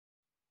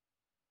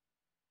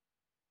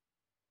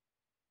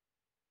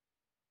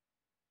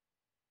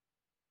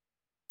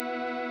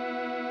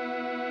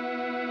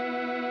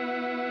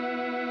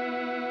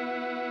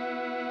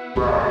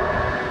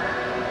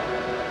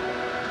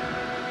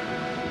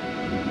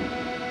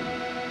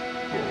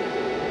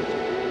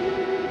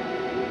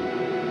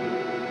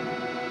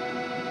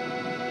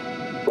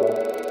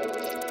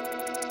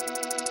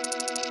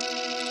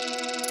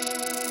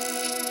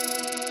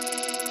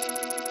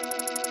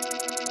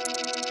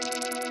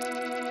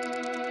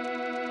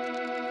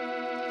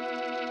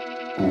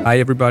Hi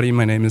everybody,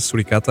 my name is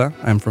Suricata.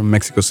 I'm from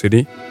Mexico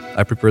City.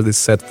 I prepared this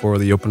set for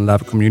the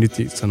OpenLab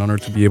community. It's an honor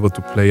to be able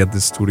to play at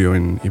this studio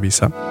in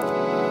Ibiza.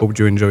 Hope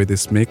you enjoy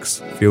this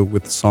mix filled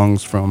with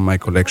songs from my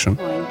collection.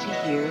 Going to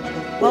hear the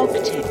folk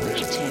tale.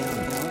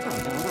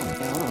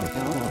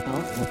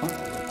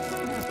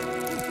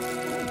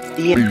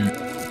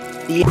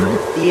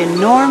 The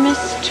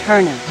enormous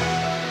turnip.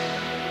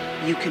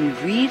 You can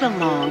read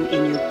along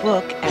in your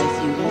book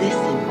as you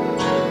listen.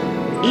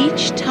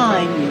 Each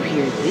time you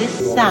hear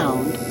this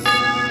sound,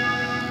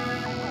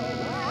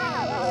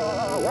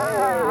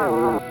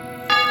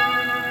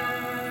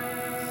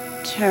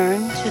 turn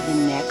to the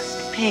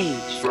next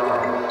page.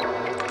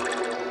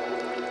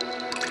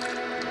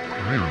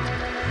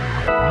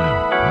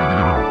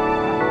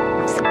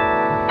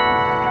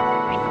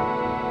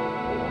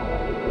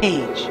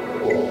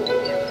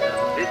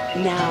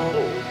 Now,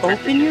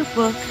 open your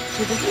book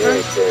to the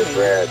first page.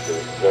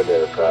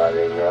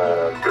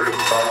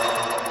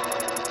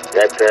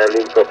 That's a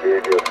link up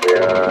here to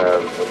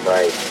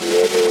my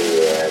DNA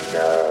and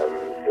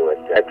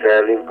that's a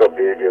link up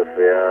here to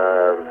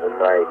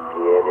my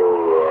DNA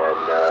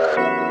and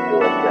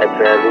that's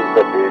a link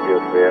up here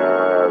to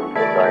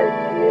my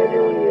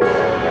DNA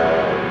and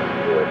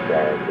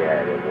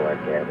and what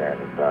that had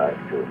a pass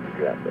to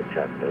drop the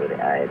truck to the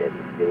eye that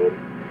he's seen.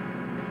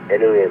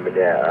 Anyway, but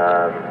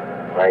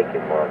Mike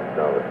and Mom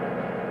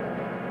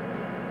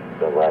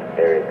so what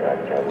Eric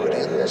got what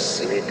is this?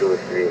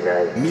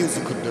 3239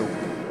 musical dope.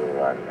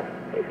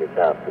 If you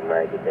talk to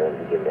Mike,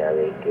 don't give me a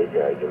linkage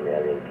or give me a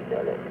linkage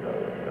on it. So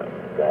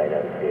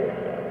guidance here.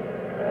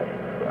 That's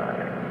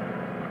fine.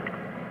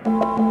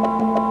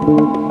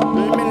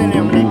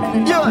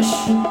 Yosh!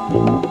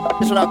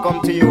 This will not come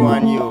to you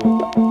and you.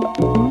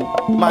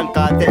 Man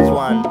Cortez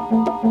one.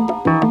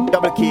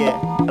 Double K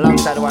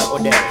alongside one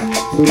Odell.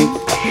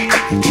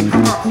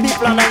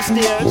 People on the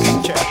stairs.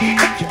 Check.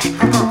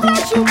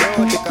 Flash you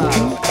go the car.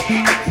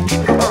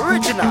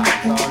 Original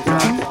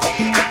soundtrack.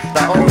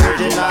 The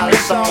original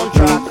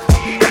soundtrack.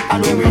 And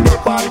when we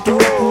dip on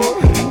tour,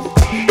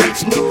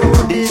 it's no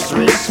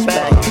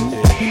disrespect.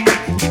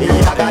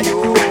 I got you.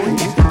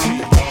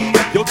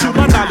 Yo, to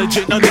my knowledge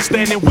and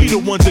understanding, we the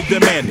ones that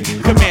demand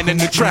it. Commanding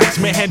the tracks,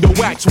 man, handle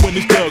wax when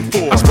it's dug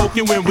for. I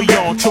spoken when we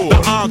on tour. The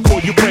encore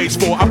you praise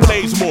for, I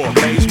blaze more.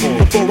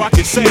 Before I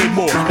can say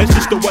more. That's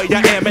just the way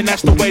I am, and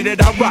that's the way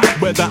that I rock.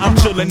 Whether I'm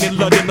chilling in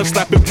London or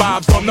slapping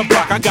vibes on the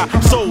block, I got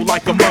soul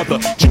like a mother.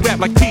 She rap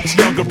like Pete's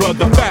younger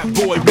brother. Fat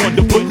boy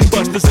wonder, putting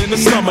busters in the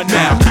summer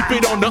now.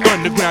 Keep it on the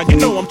underground, you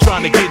know I'm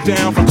trying to get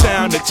down from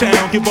town to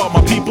town. Give all my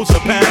peoples a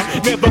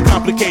pound. Never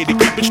complicated,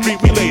 keep it street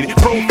related.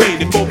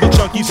 Pro-faded for the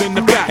junkies in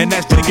the back, and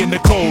that's digging the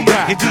cold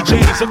rap. And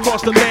DJs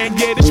across the land,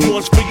 yeah, this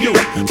one's for you.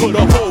 Put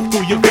a hole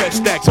through your vest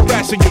stacks,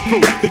 harassing your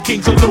crew. The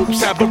kings of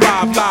loops have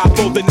arrived live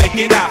for the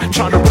naked eye.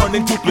 Trying to run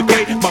and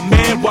duplicate my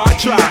man, why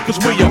try? Cause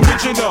we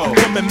original,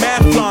 coming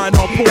mad flying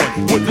on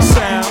point with the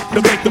sound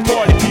to make the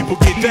party people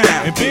get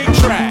down. And big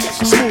tracks,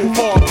 smooth,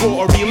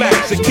 hardcore, or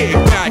relax and kick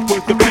back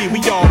with the beat. We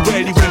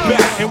already went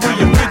back, and we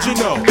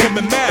original,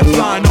 coming mad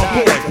flying on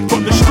point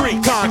from the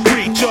street,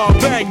 concrete, y'all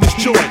bang this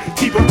joint.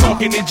 Keep 'em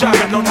talking and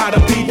jiving on how to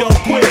be, don't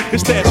quit.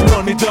 It's that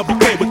one and double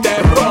K with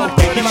that funk.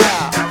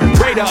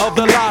 Raider of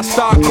the lost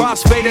star,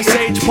 crossfader,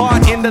 sage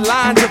part in the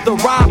lines of the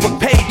rhyme with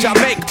page. I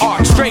make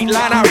art, straight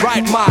line, I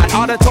write mine.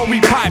 Auditory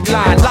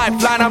pipeline,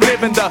 lifeline, I'm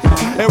living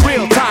in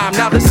real time.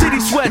 Now the city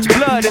sweats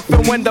blood if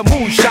and when the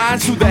moon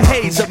shines through the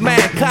haze of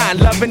mankind,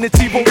 loving its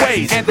evil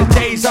ways. And the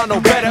days are no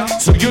better,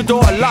 so your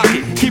door lock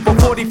it. Keep a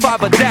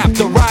 45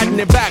 adapter, riding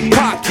in back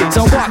pockets.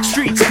 I walk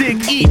streets,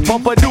 dig, eat,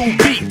 bump a new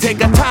beat.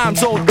 Take a time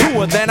zone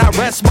tour, then I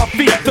rest my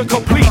feet. The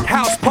complete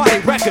house party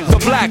records, the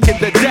black and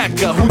the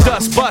decker, who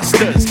dust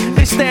busters.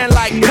 They stand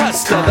like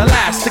Custer, the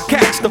last to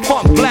catch the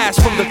funk blast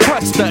from the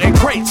thruster and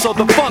crates so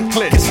the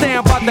funkless can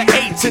stand by the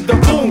eights and the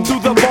boom through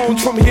the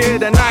bones from here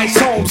to nice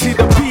home. See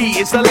the P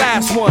is the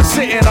last one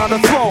sitting on the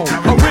throne.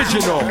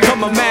 Original,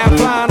 come a man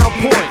flying on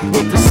point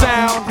with the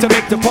sound to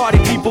make the party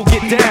people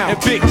get down. And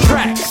big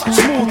tracks,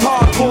 smooth,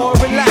 hardcore,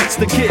 relax.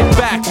 The kid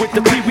back with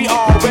the P, we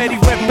already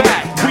went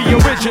back. We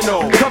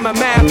original, come a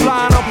man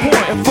flying on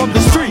point. And from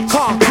the street,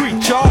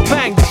 concrete, y'all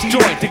bang this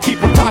joint to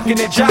keep 'em talking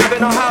and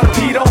jiving on how the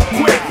P don't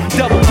quit.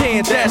 Double K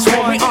and that's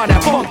one, we on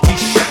that funky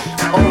shit.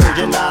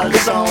 Original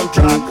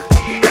soundtrack.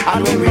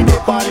 And when we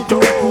dip on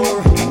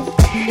tour,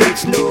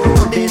 it's no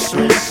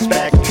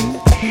disrespect.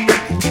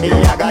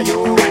 I got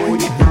you.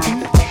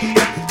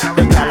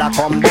 The girl a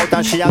come out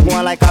and she a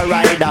going like a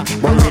rider,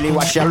 but really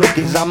what she look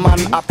is a man,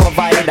 a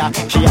provider.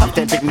 She have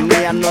take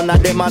me and none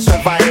of them a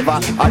survivor.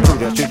 I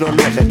told you don't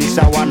know say this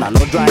a one and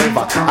no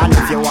driver. And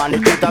if you want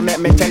it to make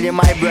me tell you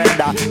my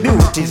brother,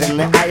 beauty's in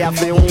the eye of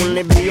the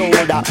only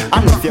beholder.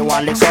 And if you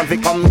want the sun fi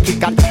come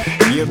kick and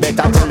you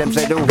better tell them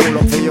say the whole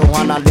up for you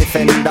and a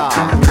defender.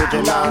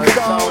 Original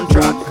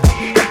soundtrack.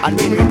 And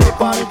when we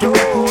dip on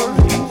tour,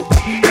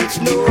 it's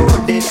no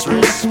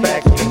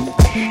disrespect.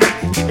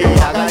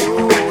 I got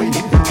you.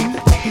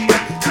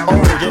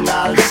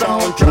 Original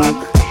soundtrack.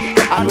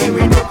 And when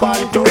we dip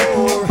on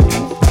tour,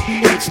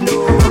 it's no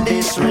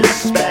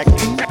disrespect.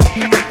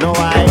 No,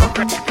 I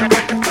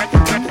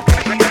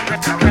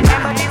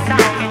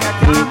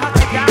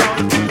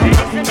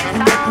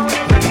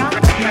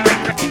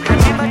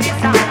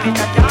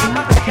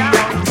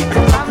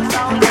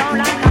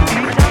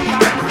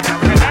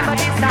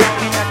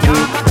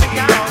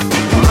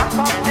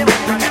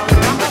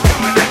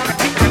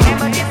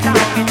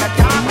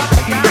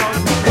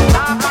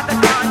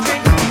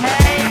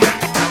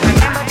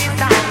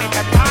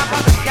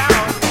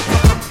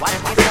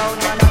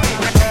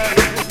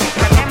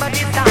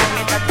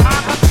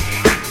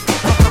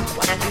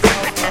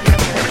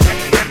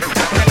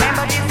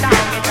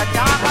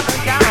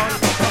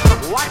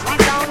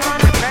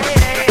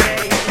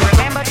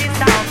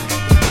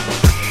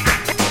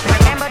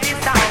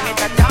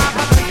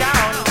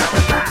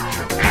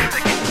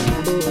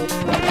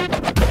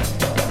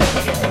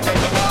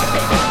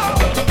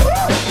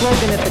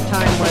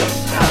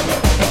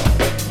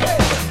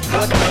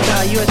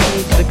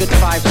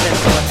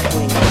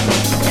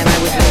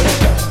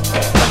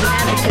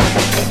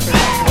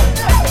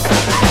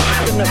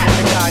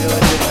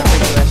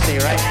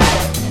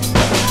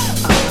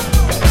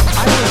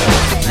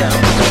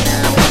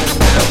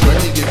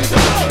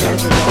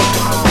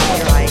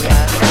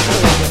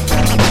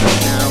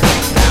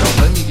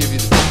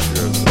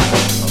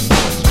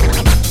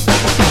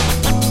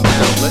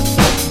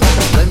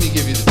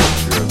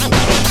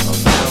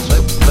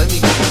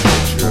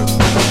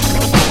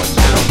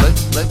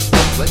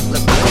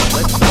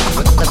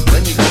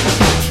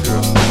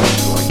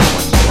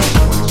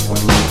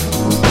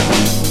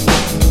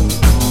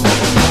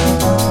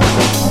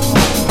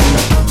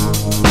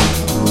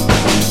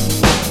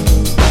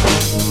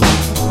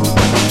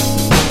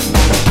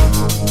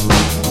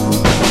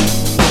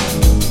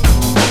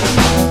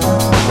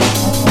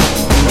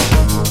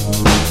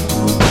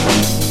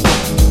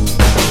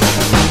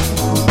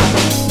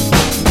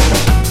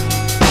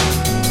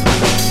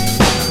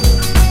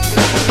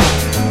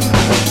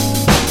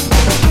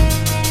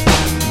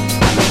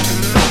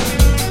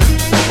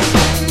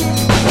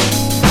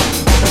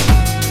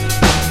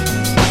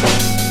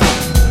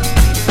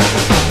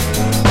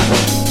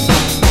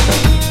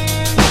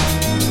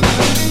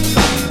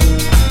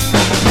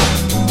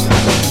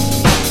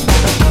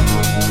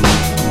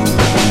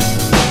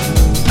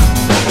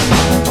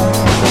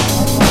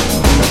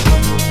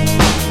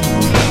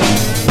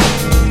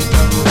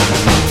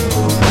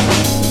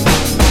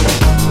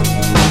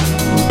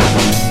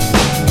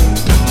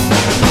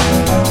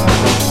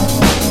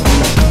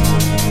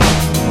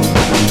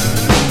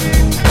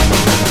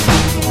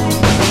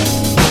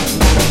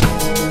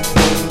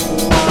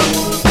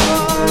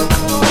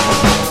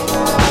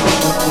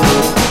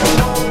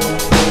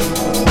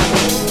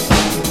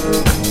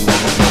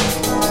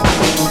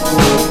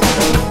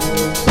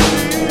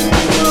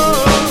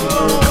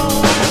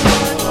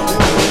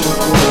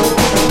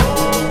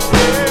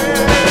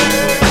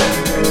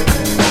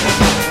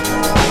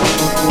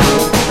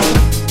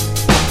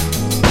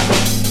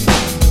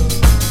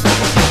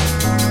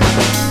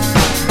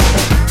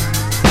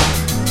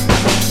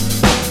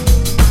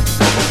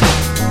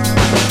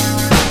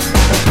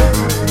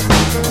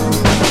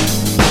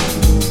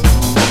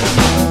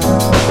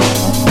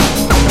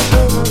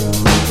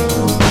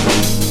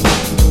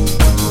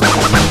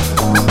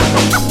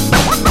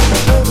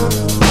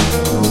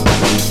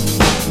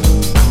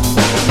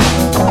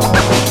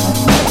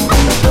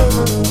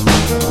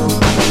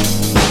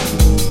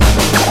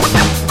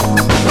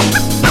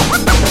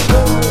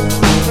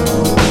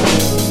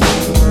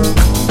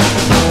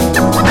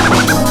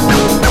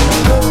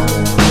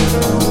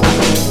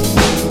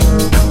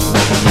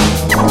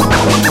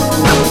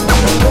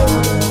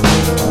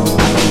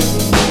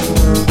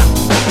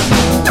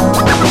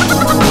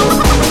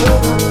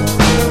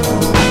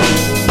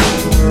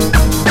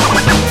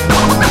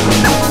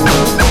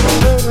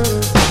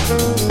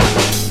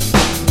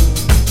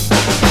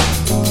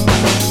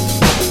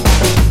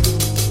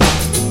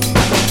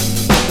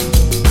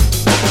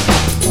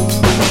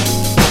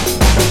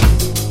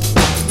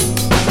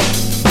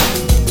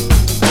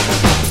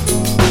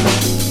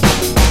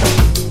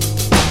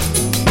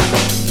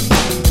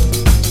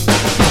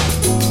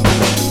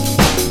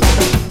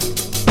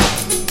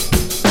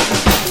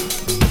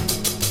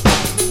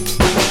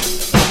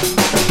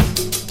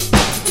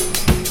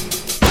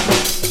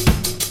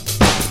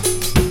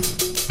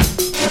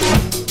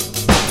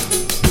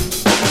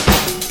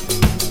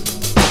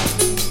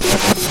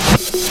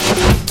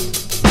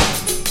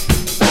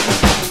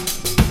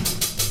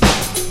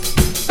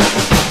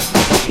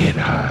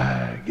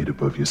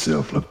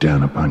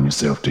down upon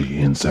yourself till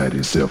you're inside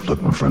yourself. Look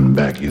from front and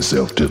back of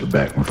yourself till the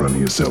back in front of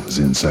yourself is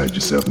inside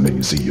yourself. And then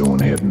you see your own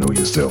head and know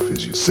yourself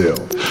is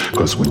yourself.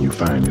 Because when you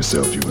find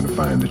yourself, you're going to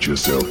find that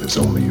yourself is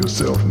only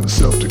yourself and the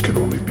self that can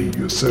only be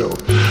yourself.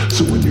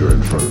 So when you're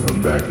in front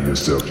and back of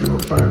yourself, you're going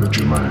to find that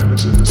your mind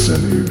is in the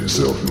center of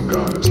yourself and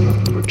God is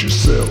nothing but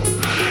yourself.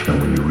 And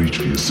when you reach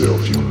for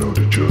yourself, you'll know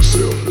that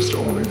yourself is the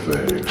only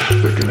thing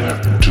that can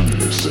happen to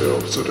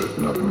yourself so that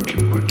nothing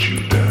can put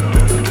you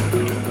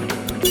down.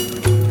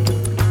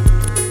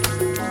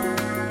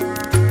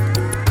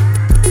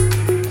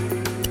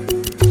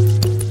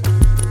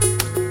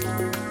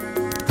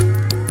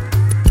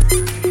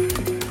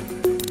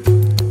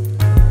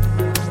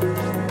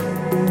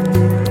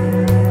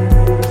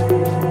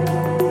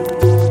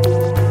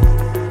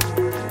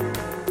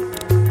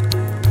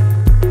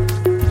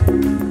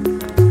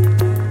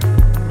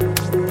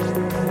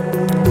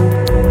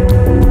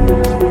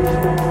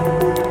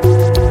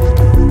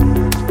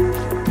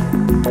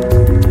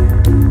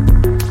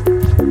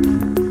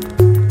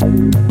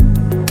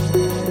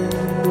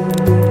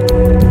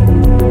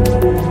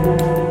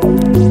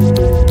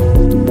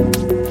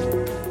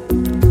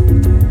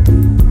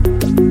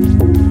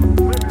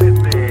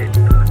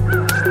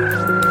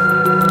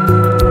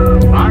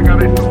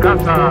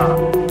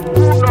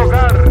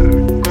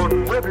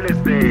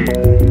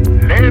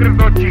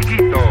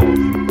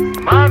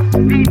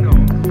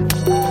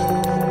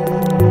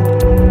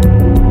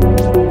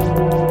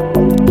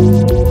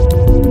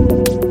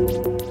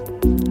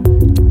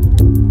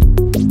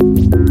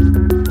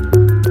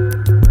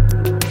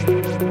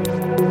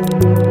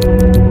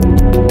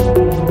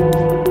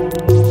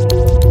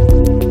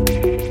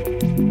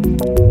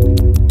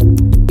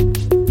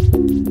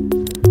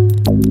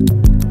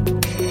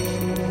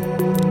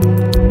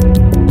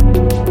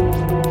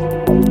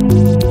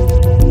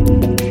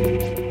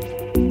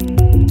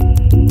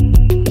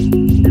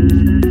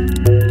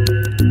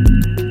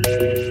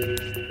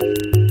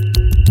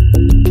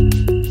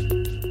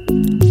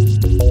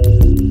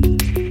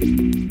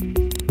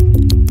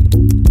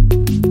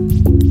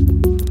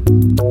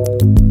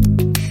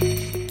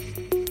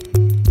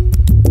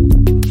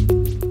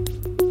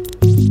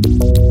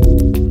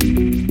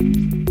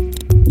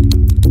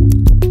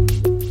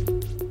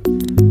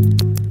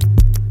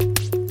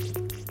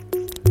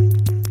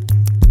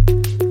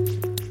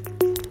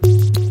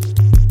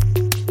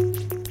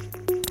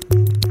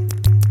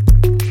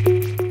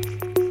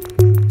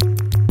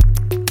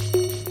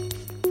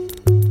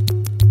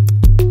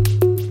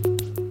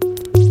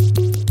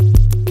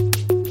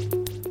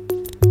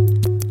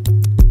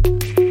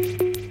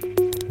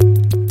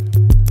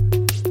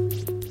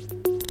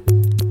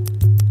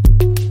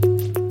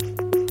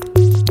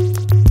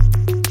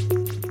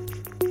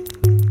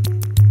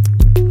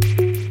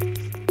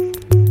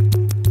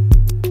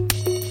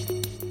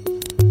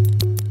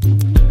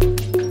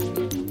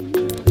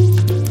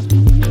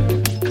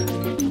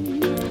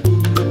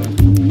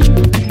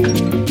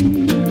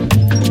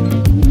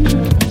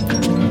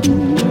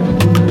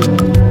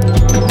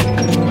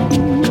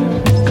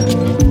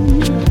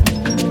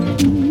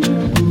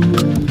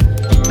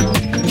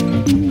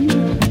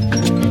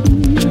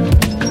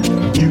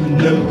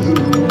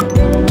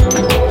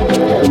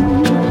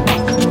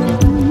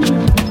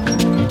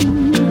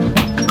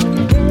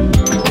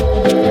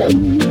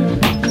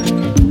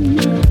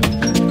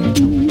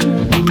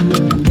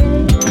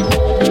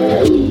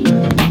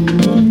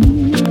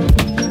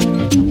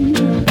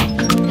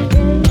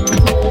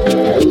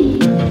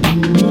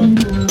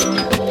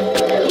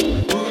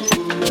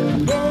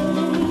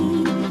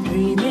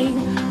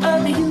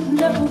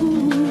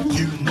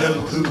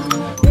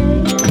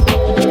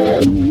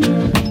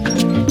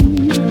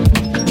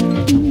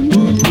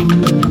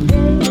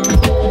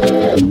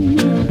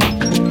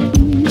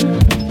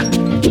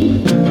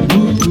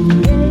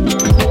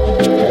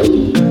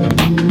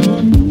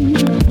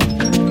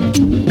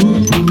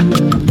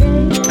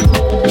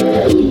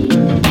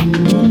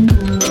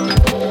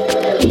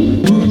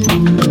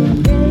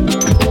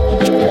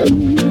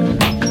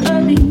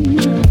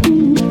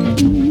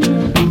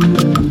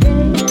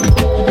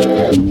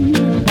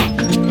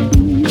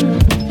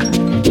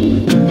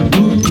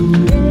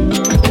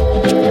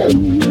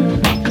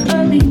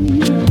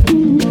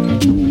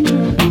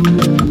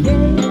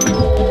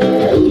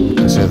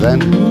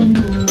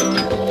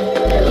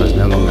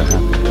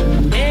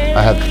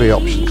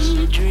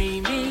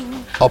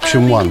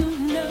 Option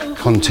 1,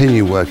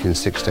 continue working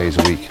 6 days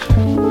a week, 80,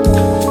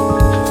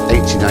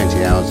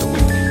 90 hours a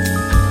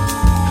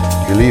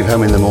week. You leave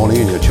home in the morning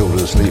and your children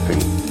are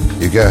sleeping.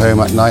 You go home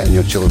at night and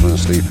your children are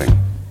sleeping.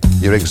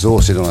 You're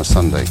exhausted on a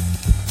Sunday,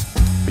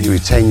 but you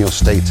retain your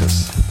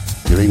status,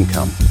 your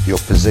income, your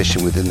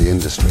position within the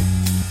industry.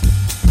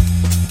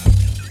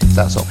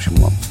 That's option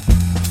 1.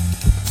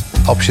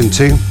 Option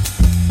 2,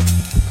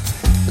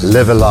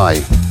 live a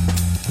lie.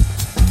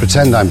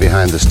 Pretend I'm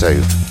behind the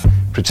stove.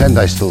 Pretend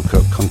I still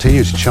cook,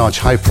 continue to charge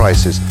high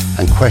prices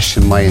and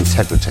question my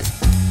integrity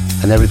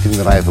and everything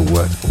that I ever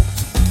worked for.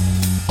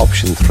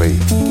 Option 3,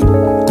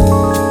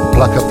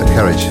 pluck up the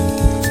courage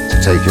to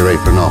take your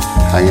apron off,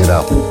 hang it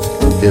up,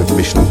 give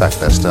Michelin back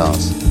their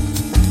stars.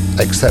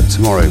 Accept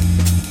tomorrow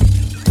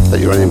that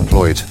you're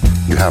unemployed,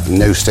 you have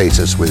no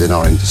status within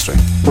our industry.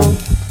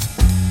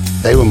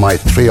 They were my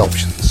three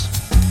options.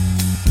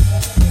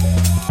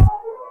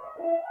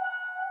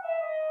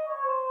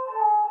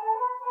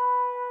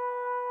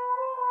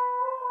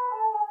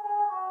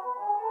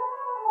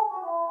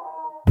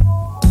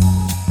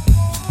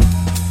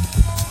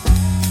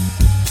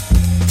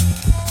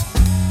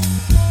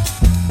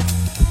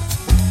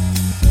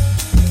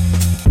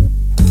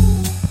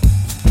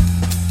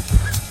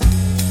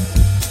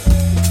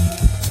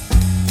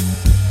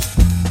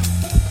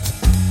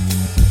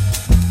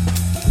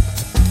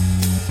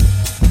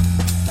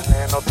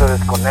 No te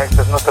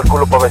desconectes, no está el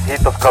culo pa'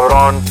 besitos,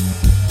 cabrón.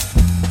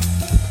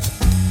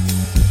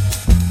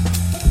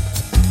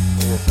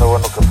 Oye, está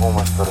bueno que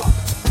fumas, pero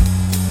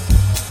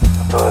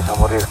no te vas a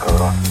morir,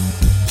 cabrón.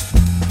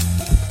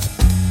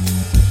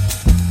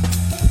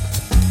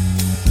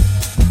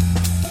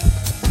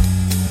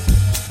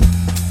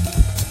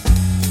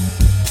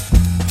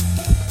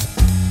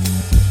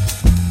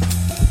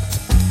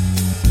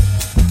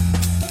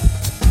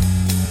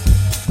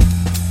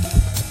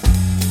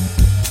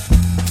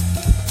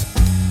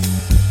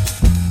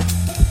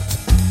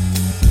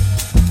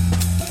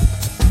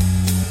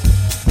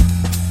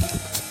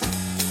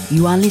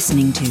 You are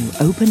listening to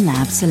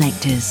OpenLab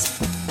Selectors.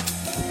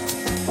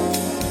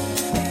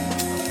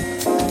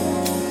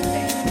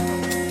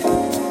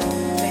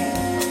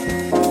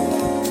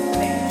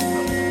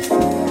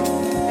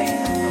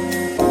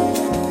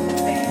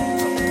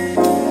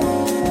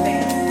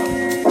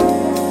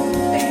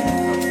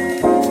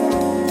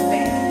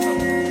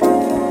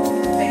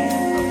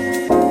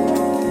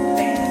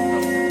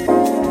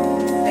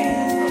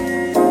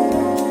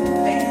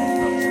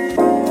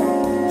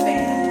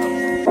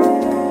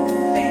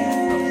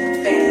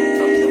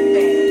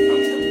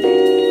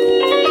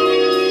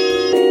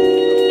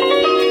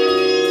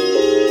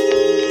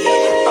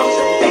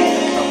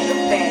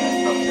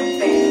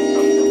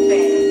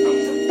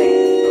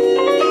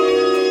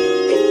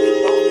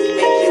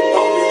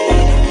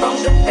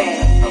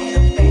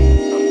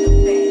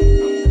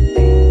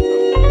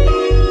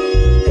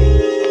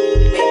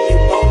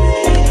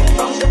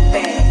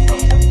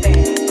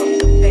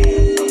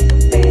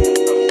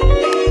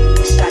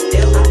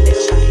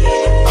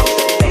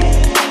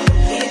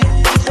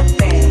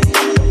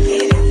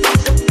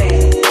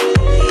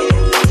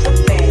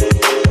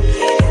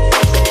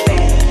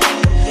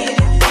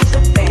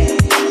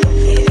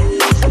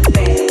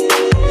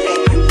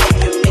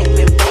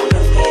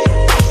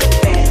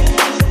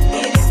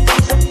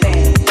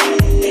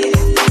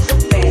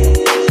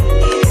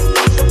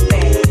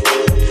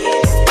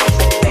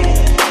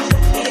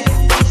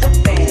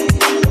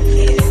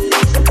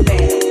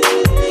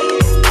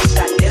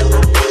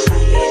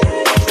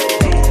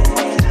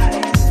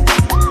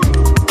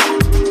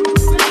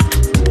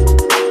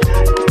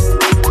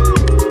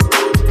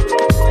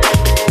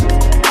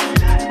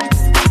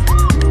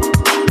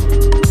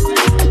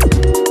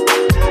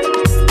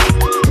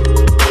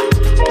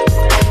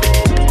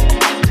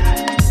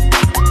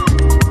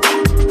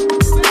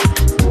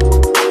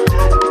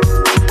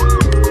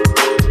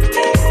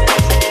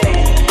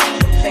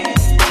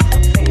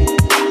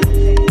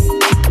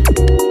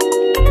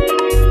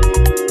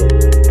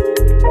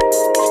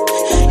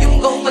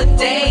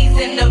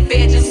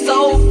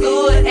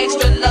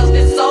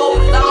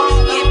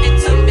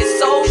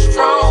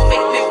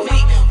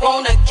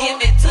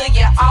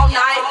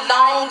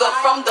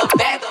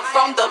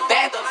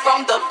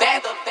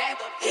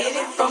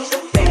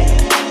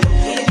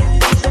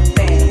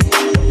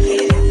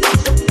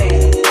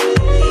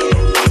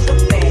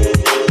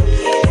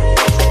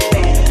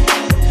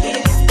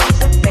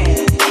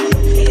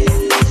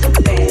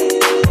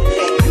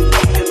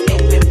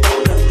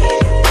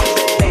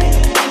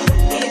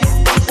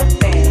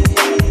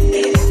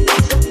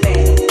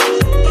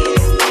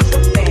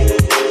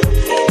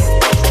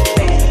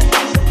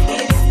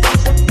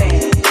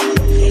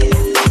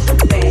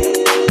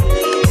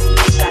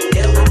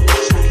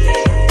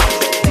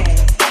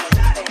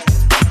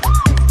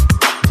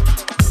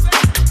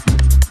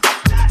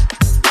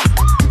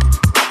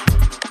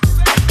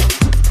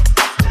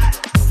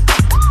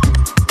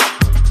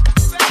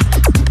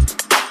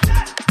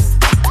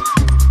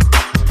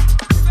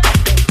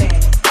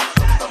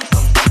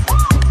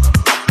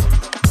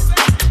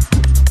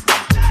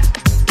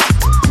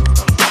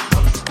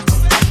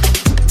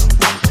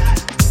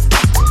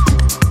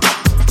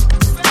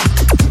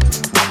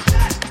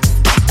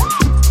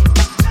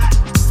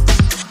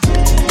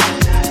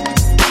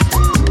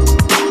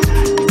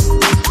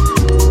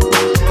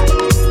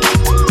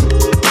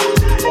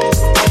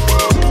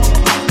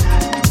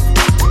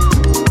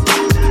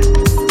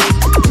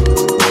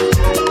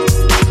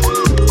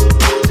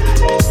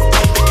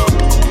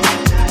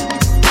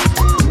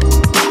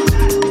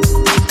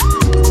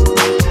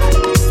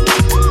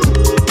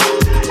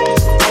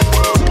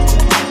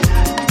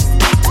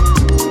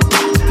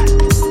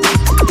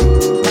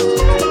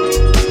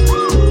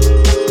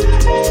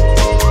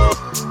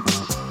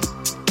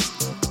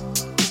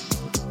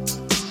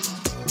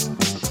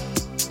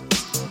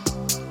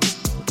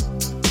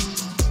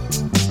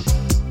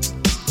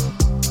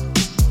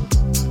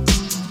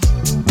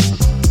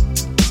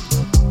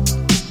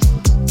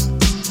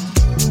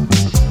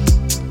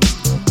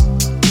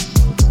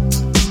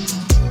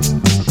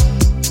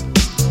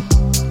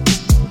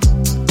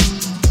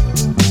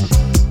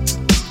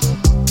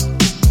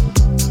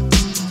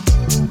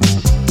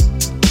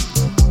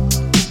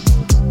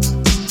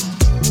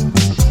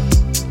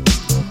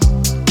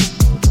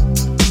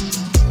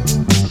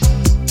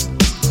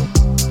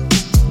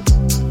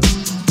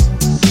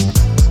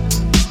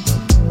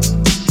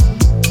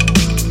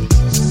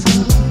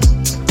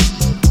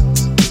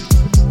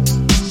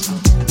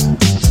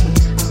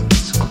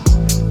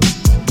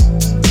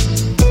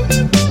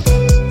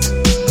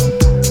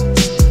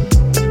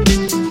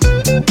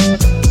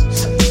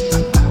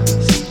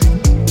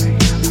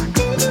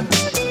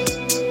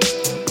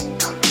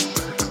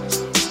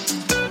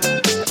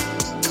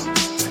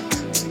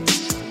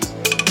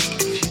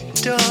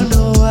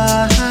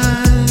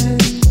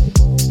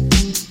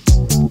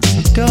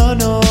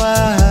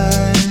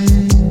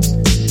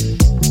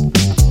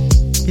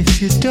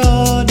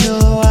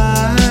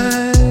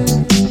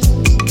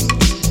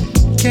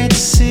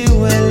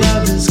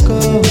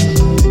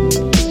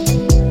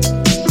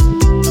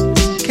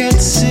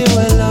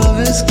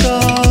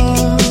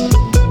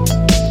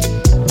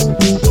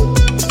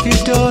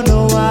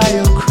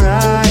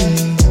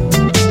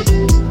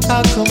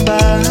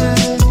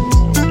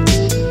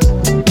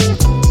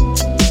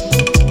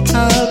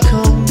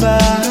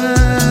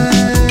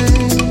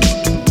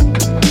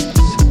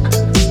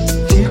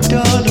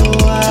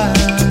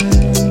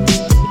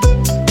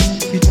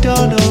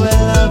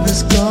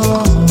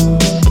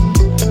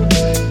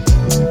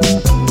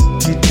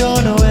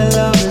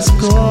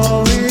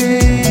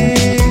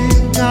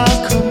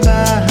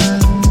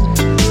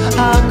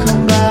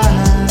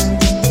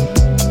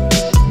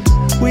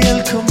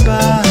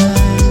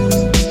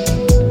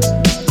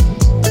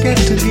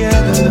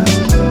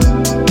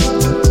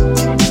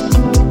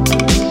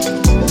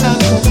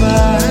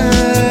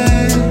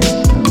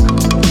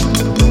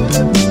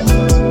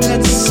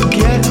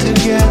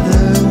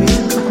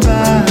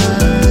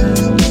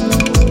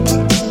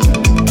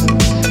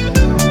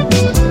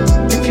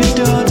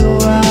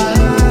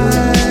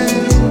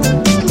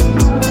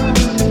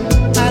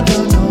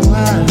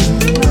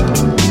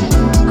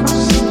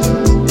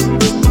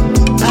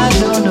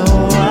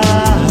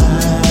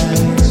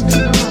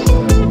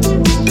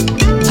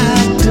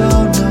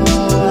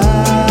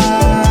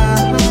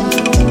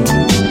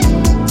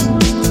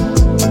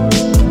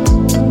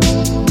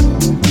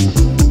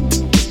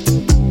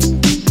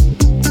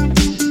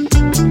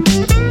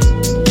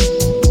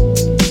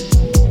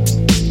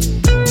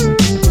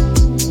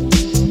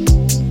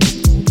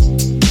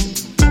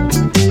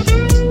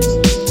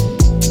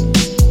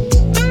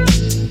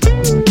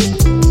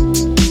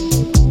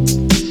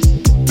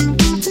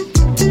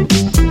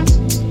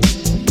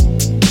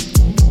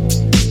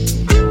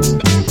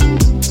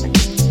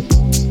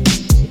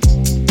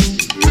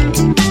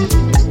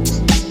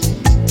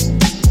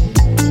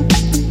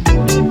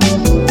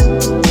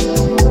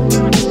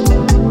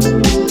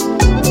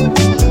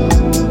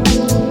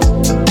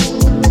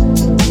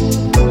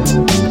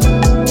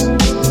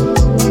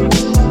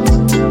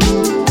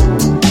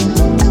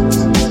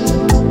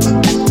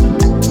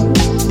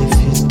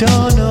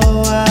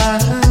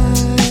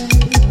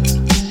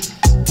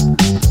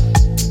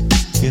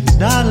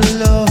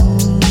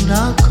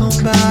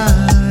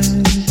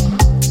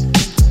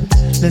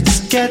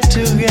 get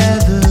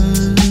together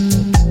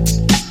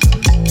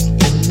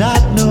and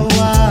not know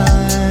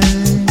why.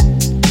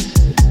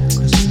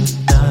 'Cause you're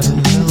not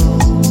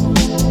alone.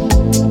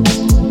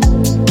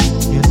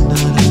 You're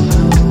not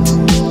alone.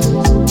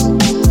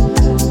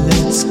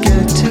 Let's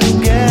get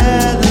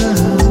together.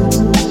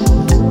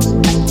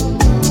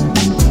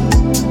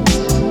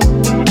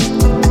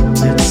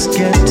 Let's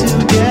get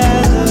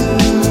together.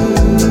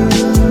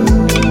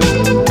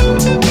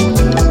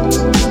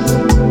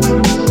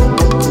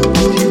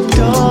 If you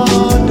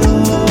don't know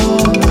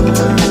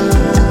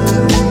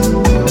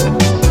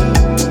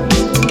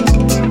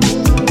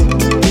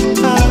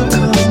I'll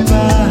come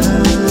by.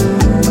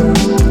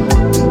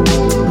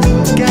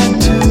 We'll get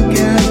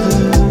together.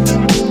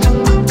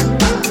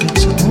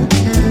 It's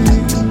okay.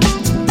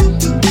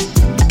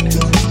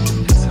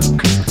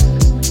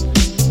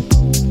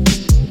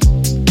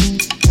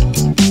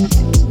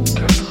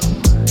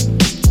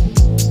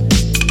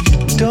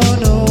 Don't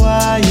know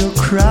why you're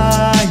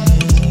crying.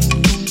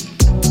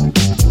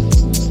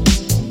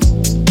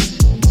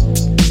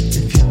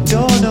 If you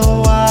don't know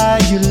why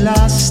you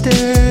lost it.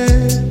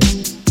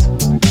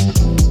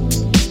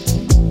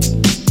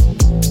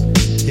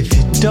 If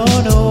you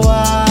don't know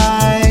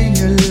why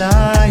you're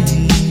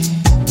lying.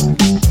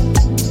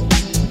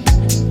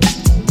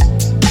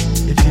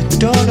 If you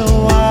don't know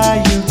why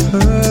you're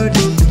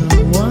hurting the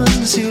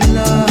ones you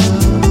love.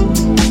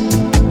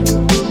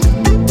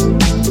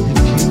 If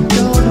you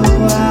don't know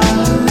why.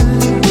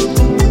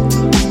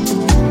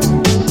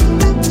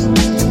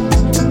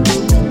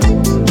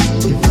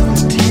 If the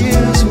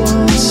tears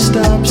won't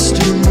stop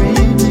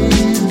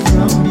streaming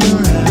from your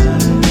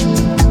eyes.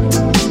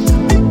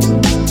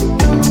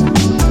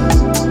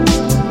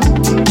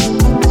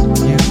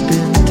 You've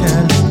been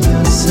telling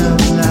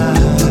yourself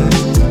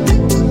lies.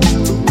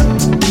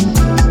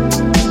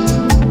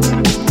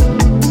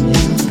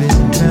 You've been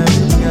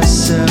telling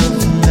yourself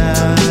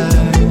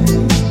lies.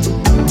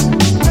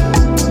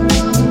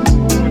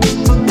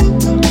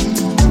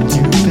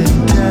 You've been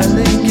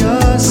telling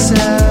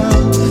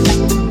yourself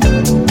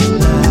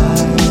lies.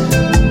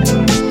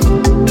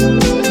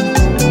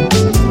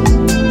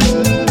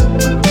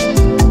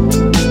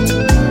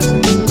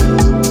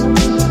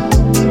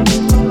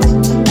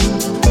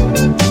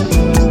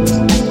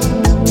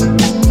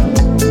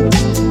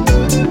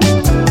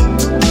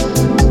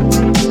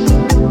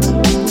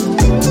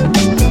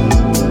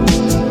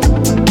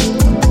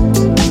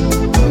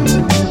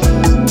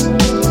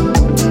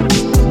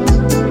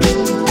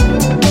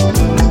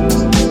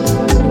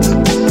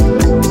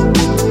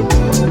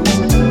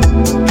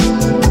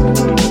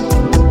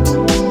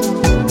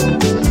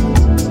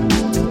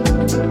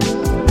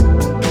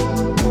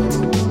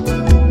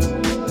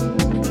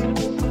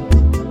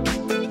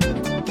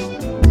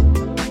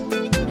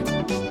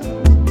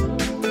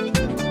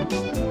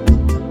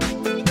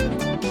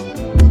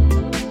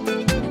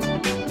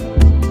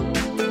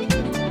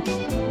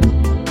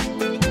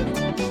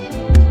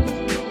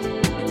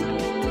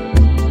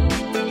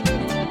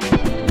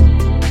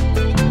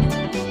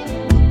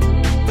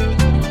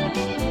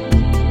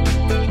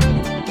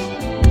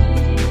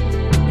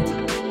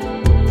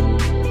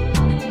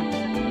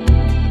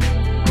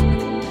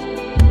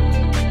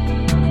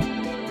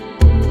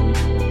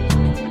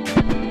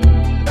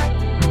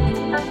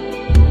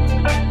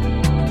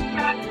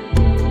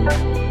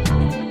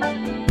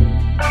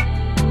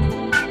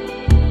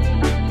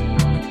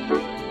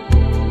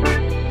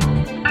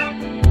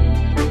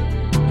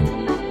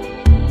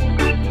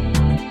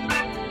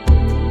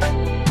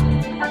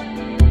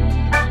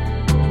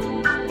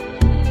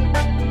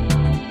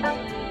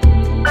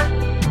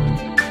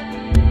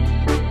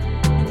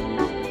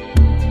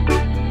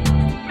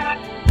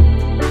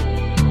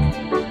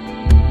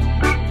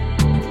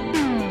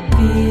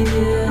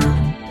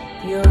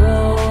 You're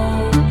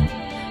all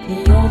the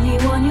only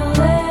one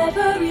you'll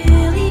ever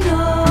really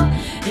know.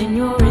 In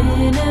your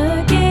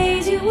inner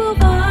gaze, you will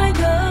find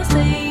the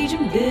sage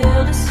and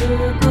build a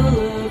circle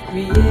of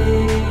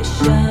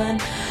creation.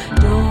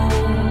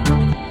 Don't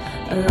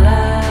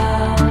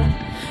allow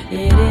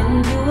it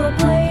into a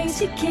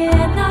place you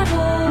cannot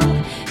hold.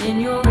 In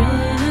your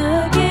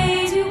inner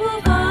gaze, you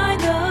will find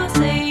the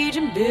sage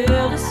and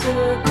build a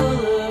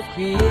circle of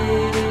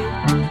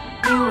creation.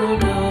 You will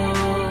know.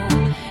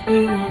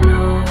 You will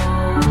know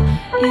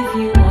if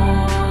you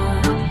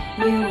want.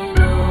 You will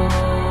know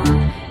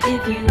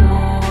if you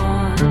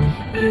want.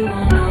 You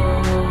will know.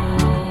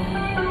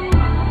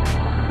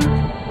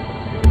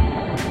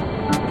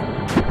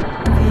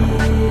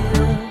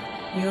 Feel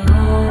your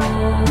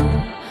own,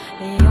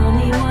 the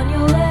only one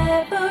you'll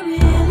ever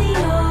really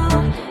know.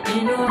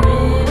 In your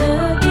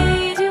inner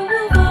gaze.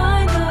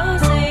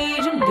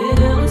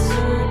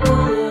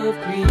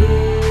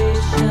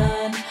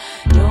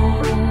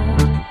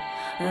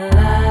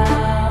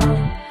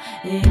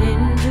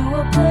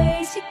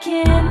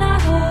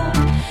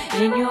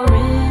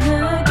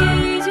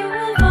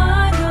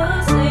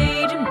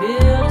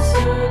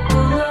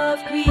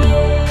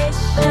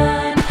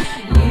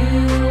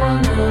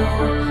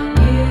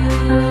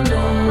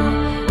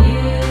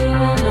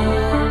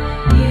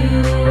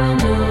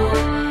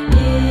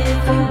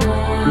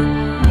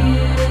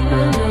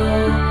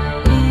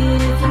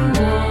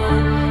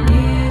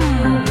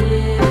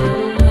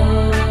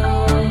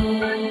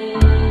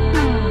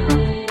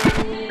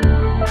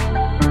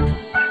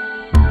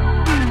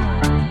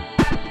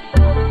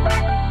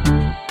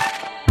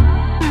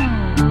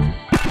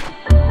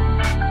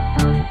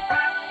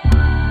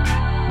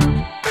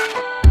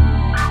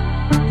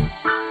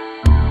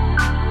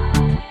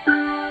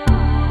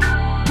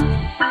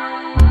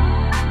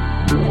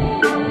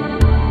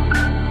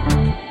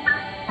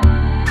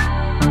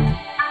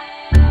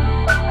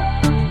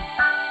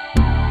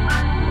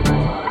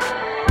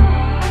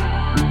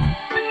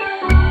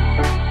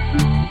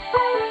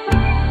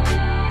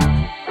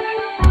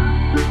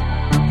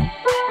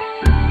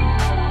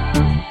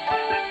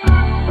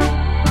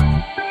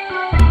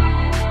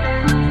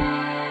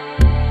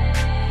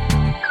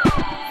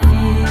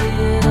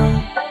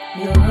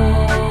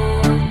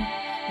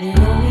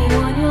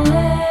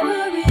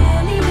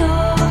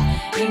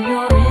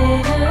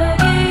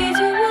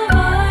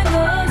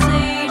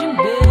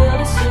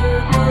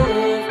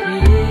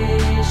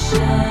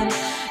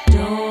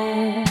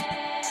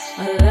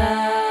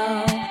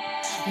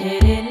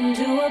 Head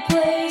into a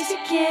place you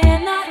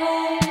cannot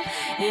hold.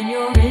 In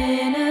your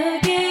inner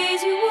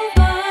gaze you will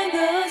find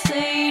the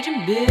sage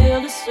and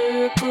build a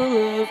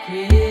circle of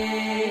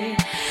creation.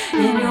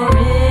 In your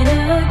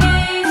inner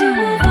gaze you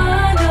will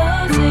find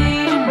the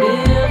sage and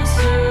build a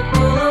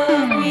circle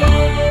of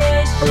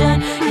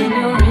creation. In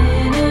your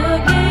inner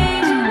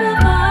gaze you will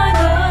find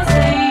the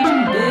sage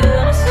and build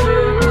a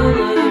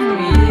circle of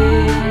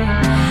creation.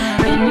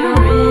 In your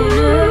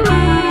inner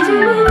gaze you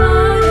will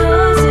find the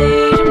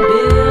sage and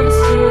build a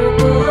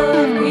circle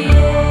of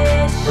creation.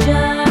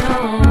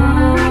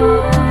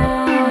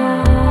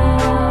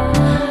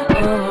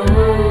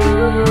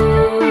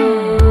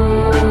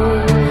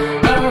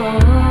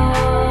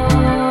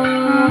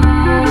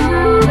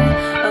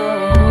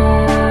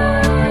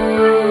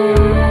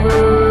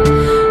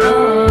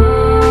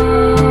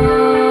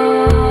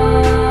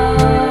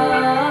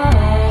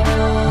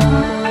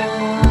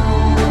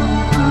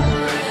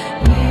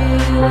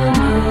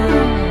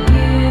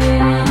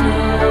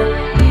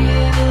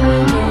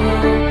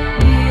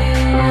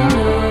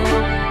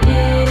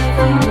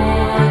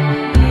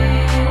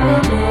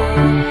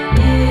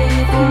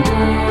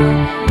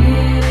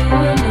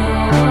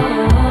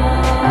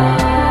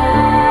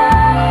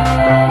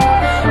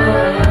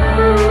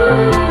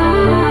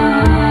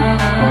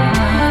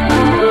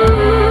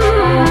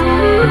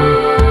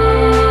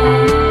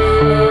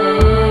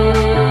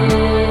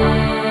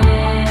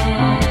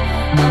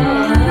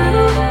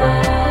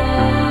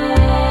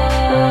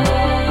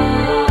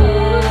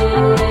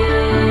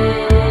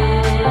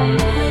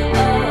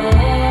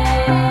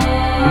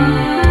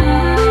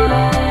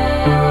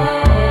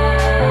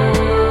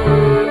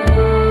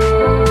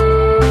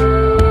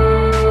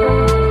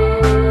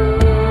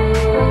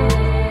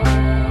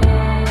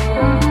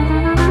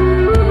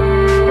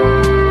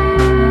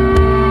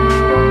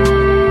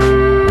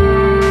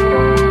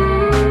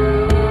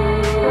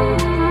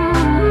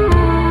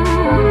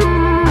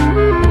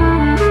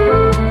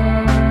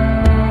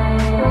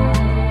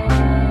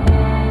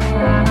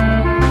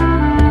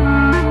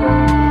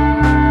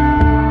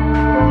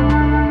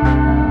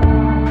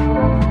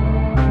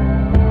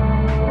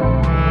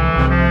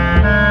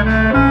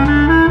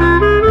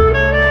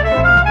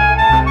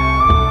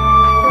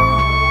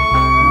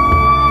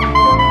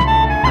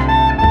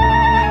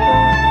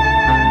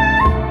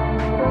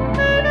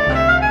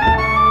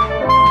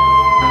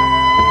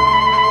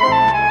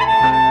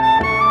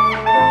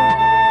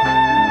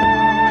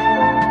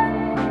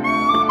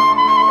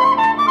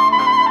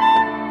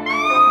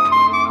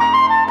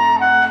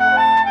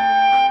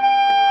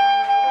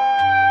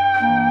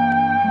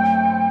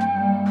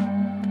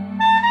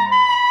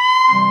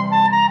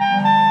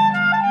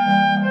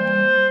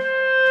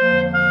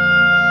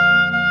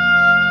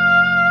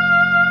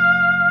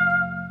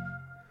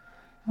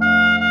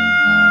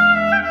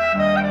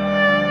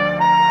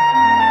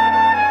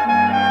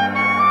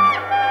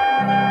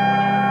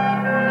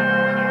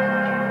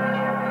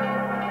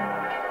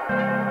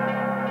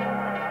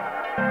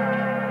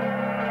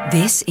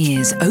 This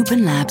is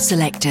OpenLab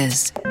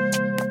Selectors.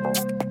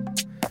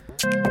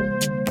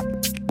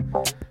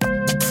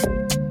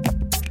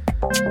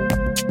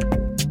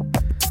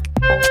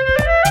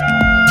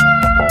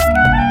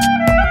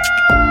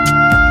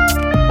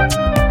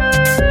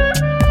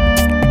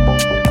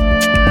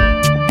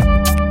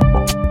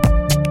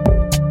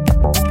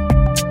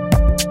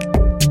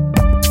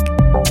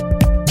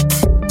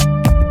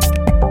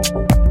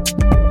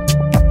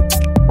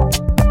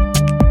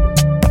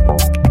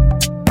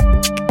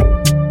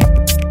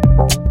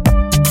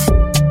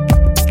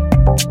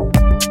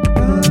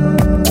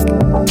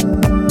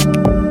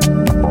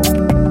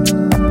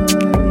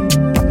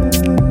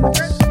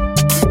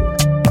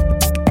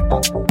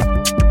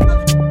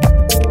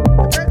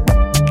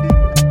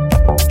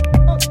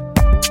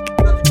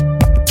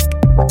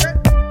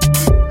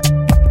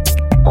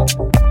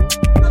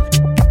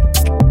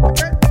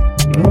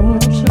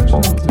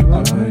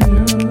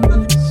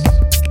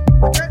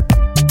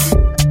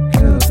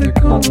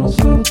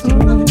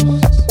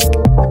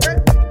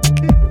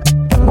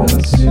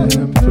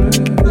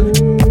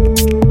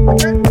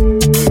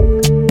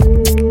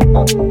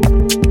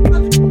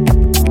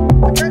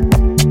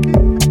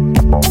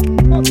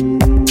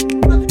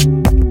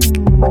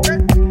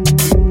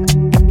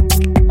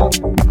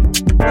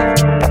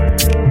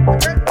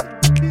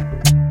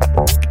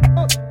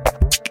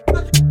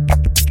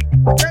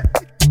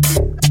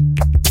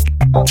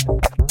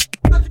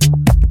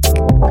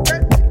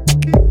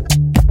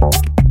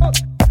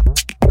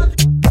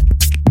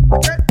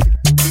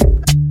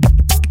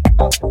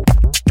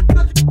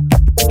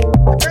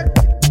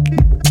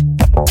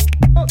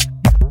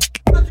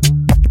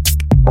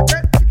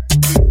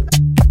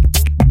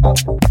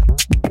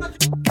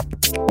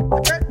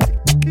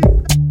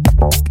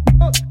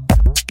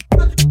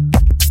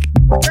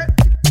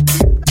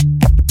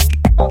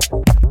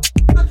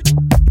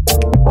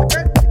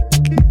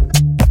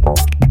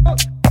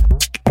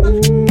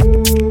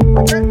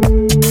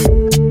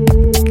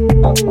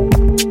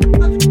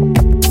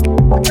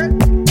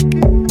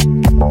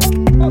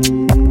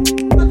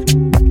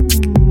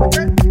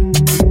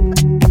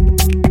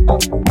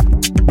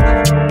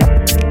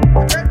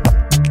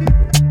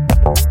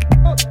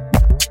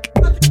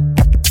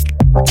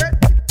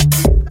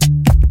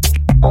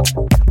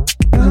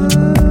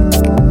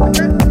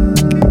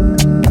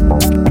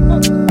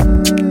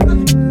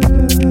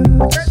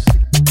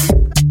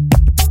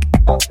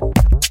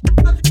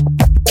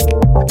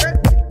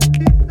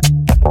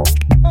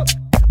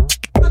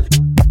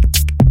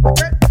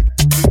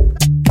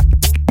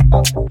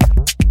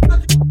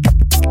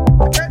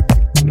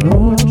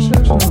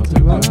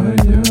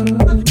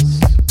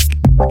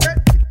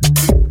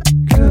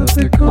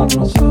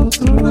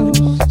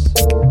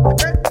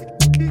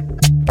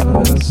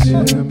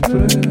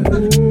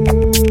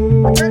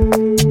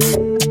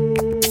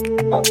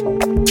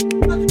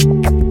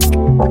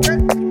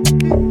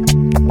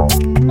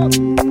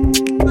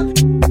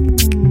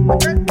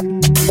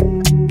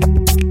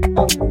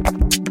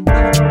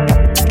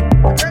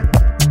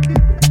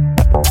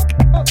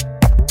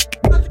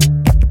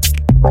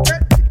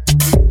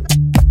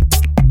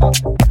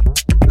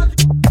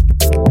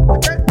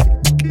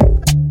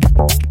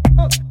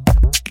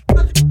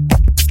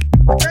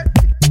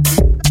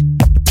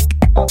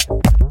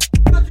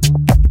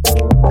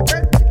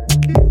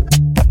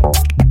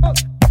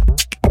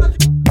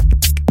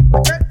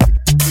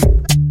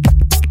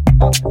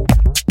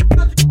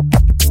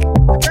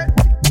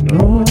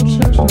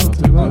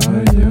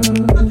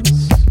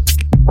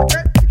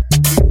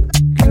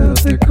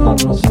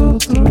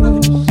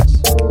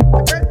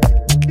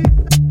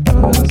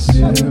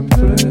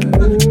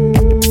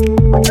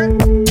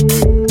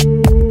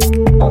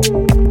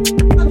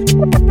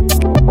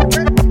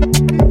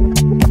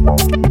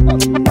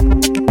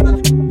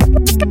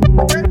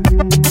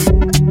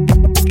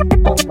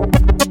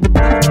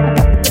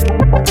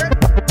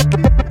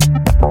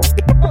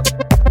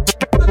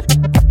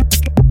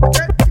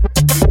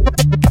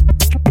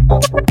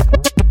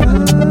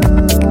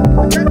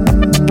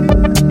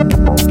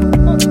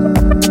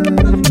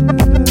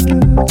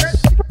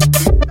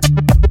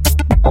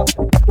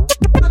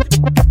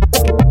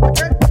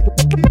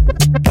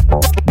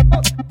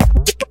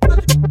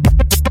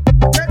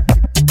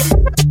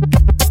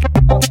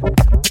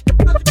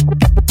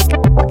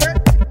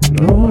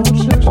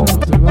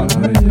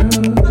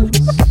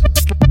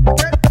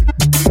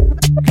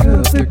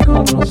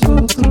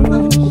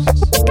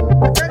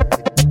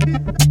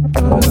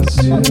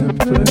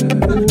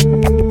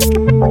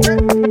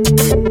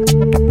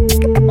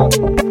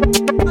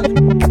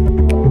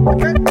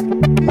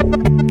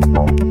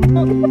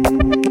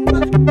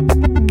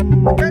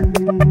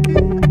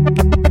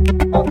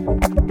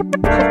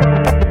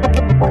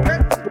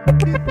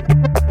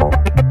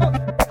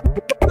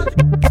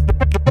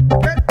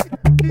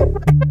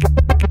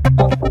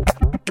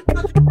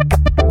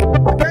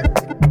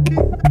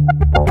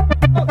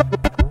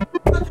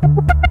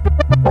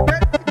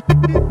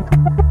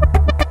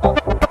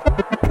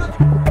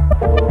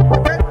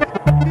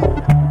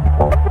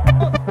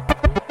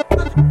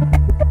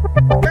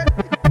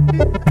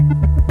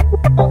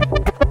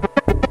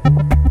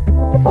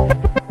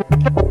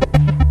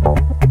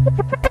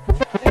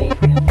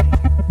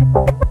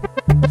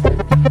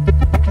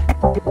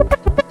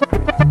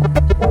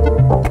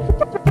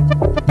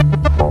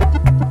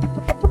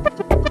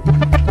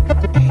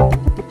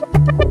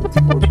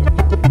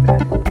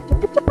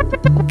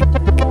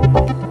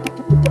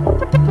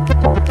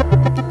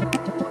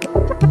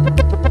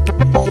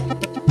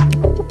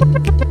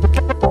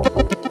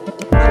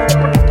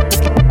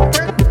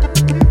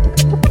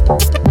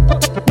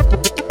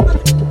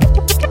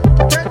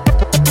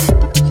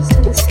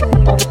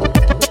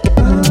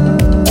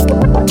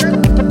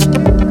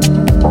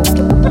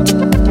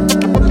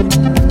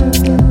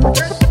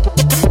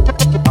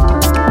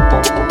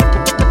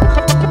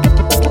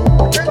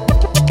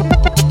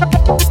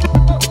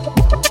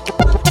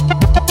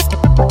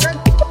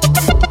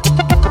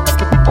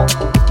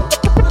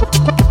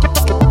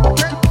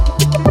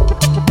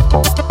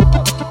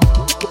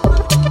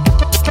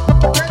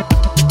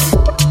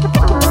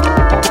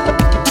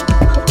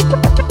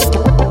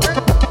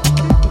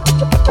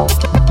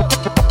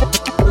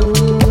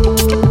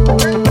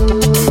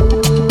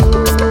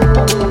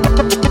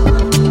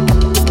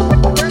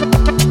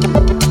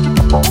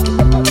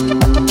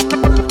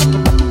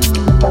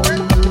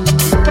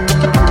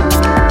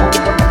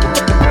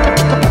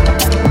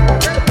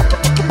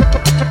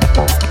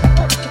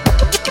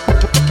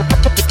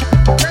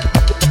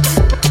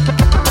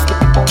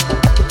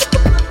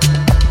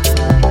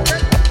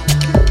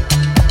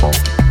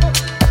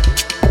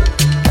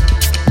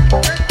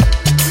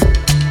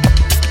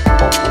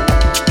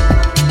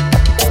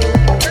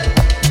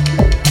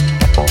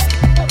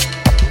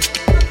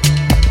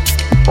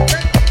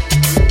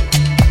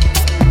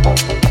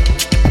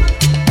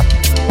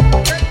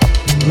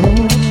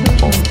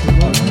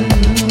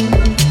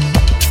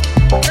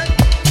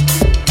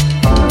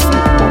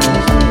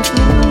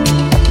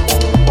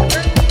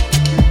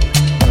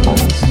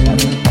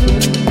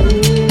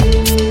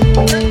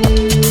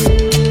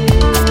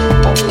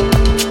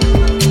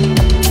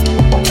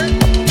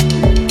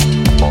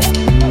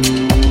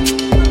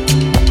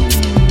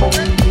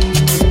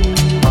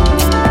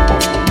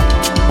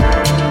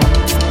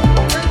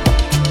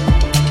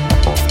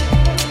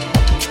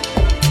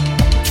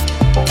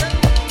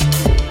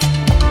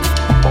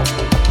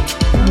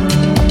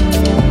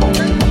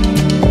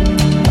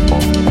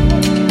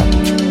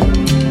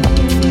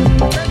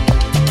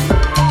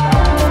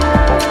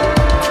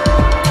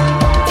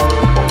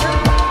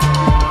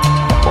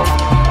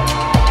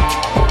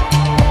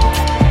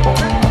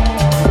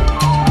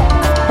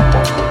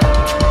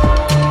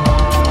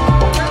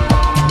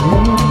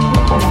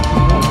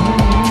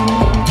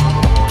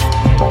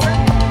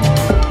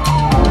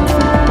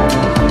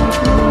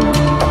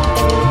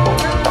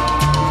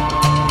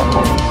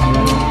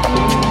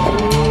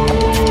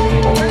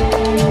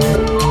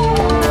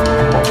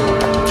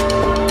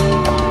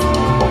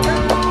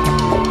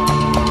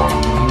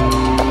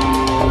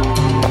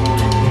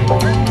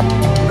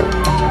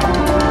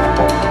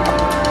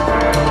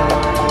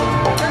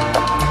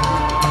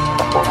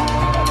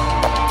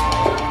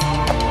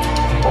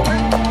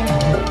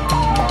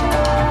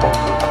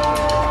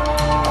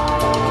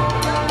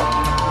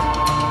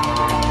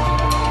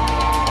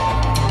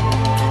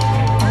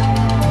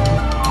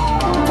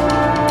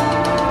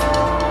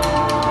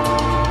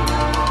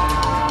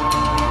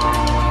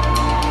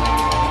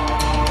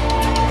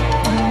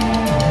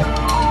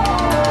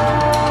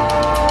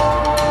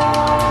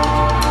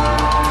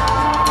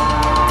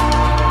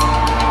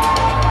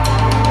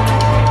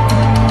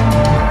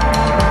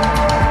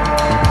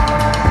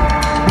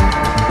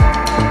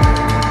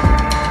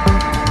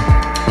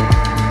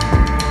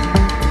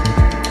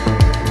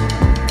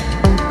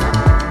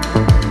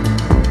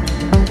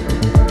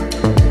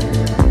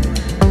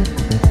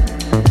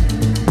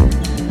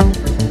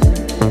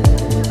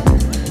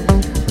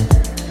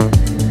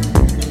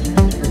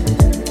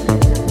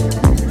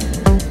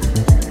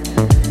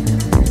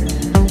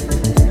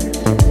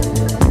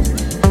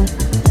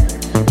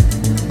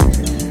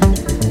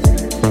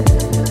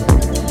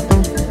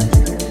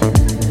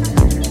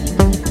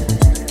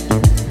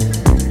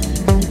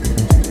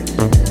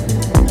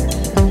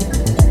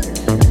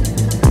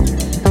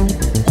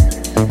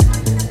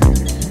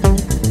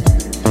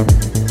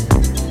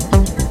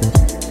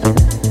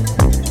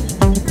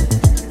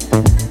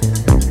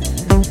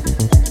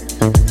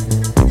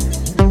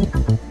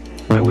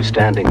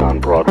 standing on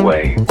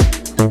Broadway,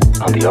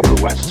 on the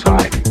Upper West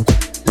Side.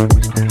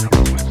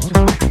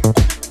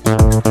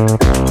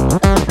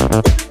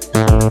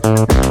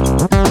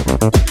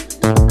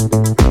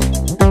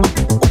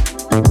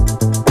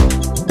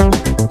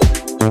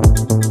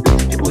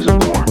 It was a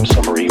warm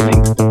summer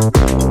evening,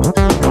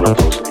 one of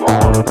those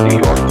long New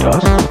York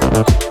dusks.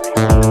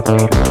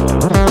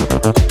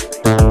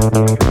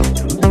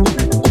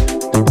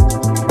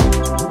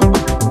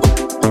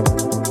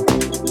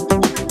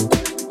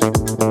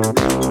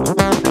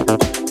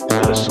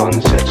 The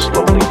sun sets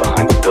slowly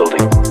behind the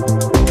building,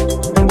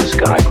 and the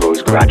sky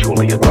grows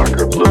gradually a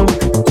darker blue.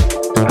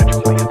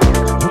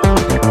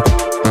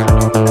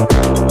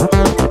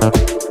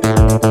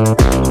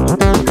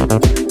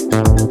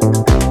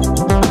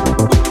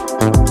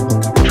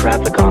 The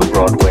traffic on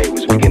Broadway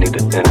was beginning to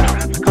thin out.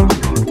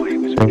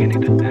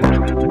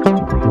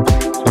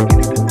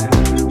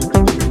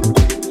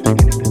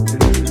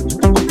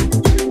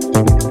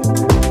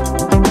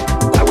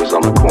 I was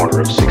on the corner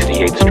of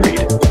 68th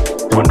Street,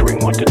 wondering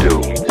what to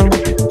do.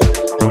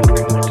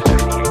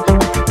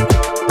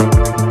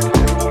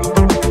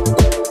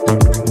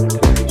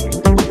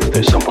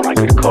 There's someone I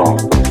could call.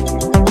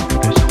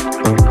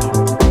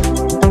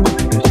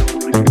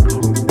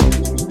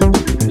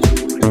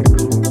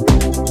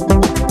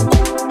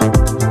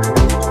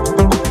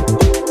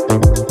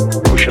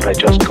 Or should I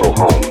just go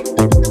home,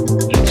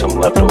 eat some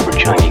leftover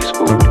Chinese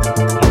food?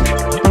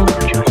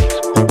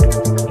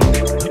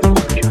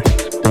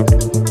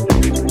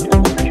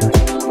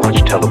 Watch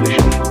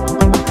television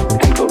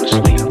and go to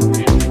sleep.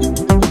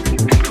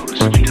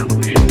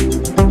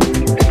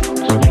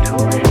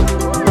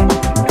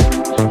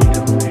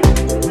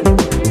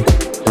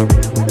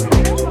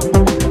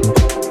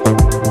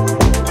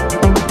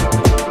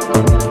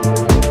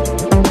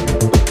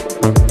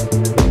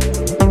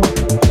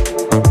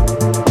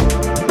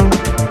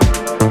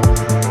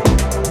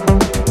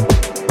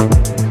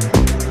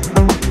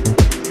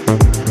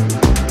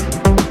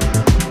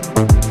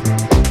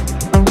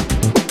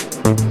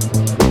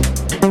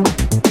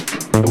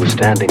 It was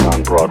standing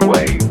on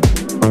Broadway,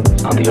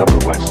 on the Upper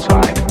West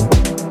Side.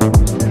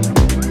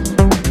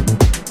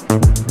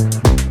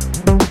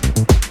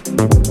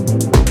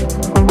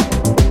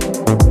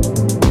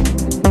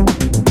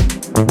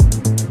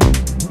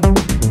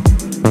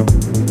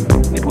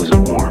 It was a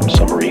warm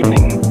summer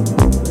evening,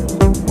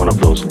 one of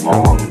those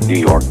long New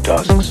York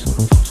dusks.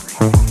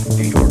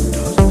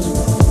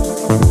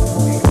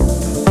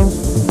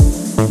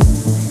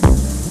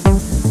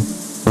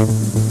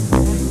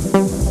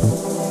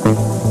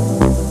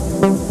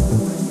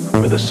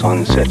 Where the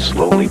sun sets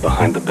slowly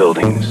behind the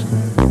buildings,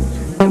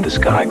 and the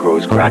sky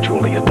grows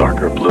gradually a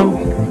darker blue.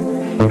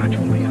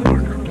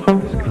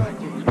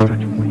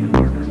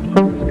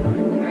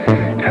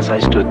 As I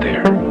stood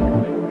there,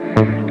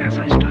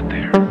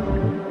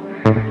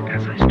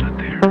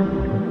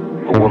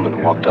 a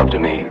woman walked up to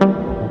me.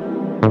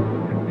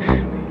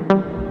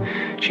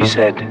 She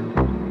said,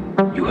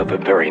 "You have a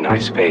very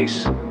nice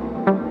face."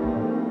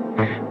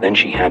 Then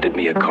she handed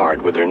me a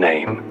card with her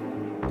name,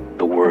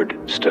 the word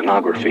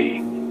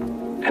stenography,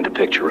 and a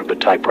picture of a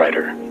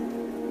typewriter.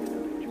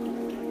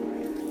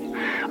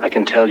 "I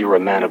can tell you're a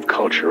man of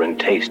culture and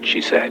taste,"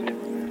 she said.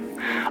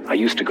 "I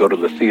used to go to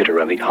the theater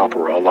and the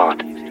opera a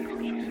lot."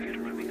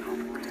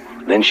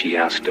 Then she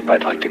asked if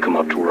I'd like to come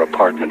up to her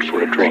apartment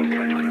for a drink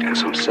and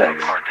some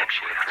sex.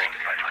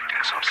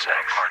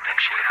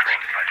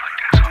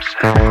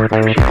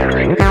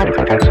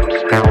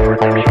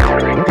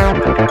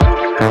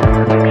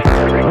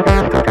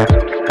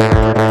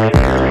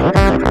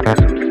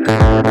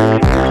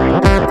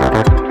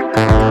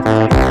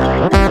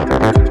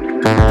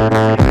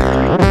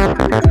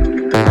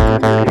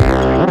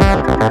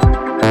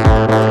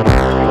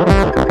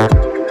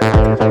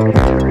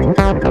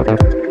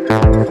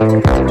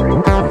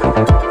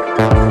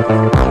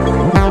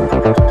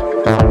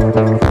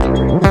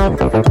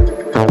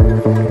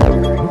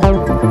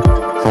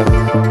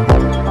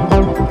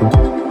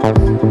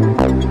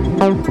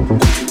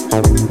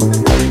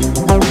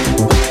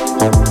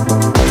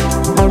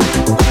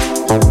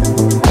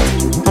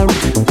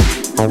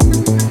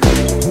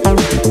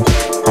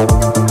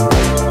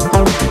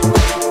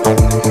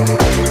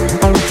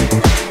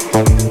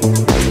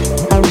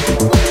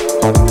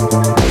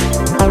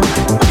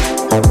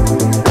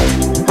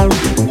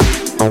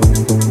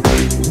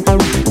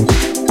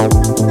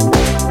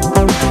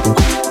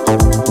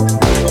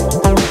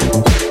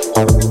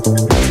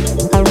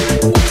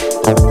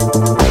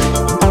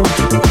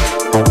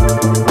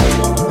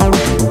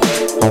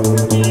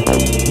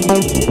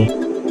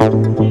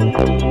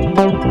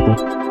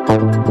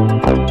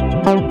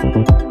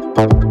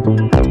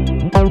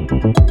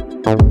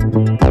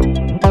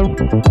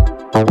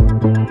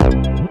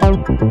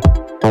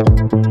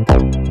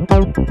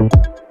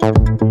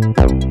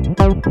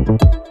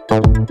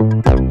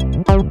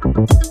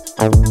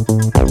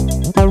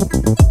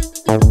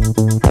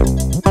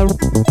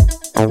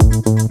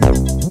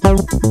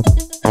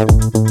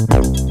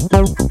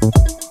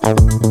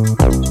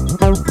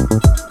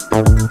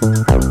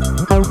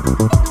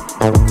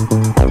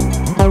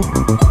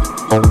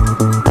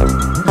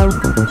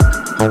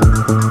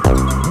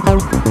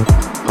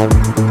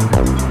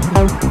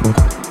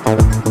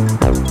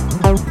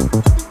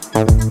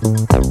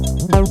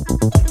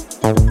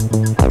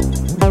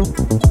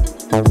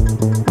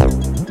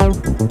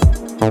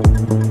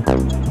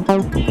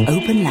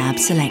 OpenLab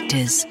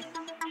Selectors.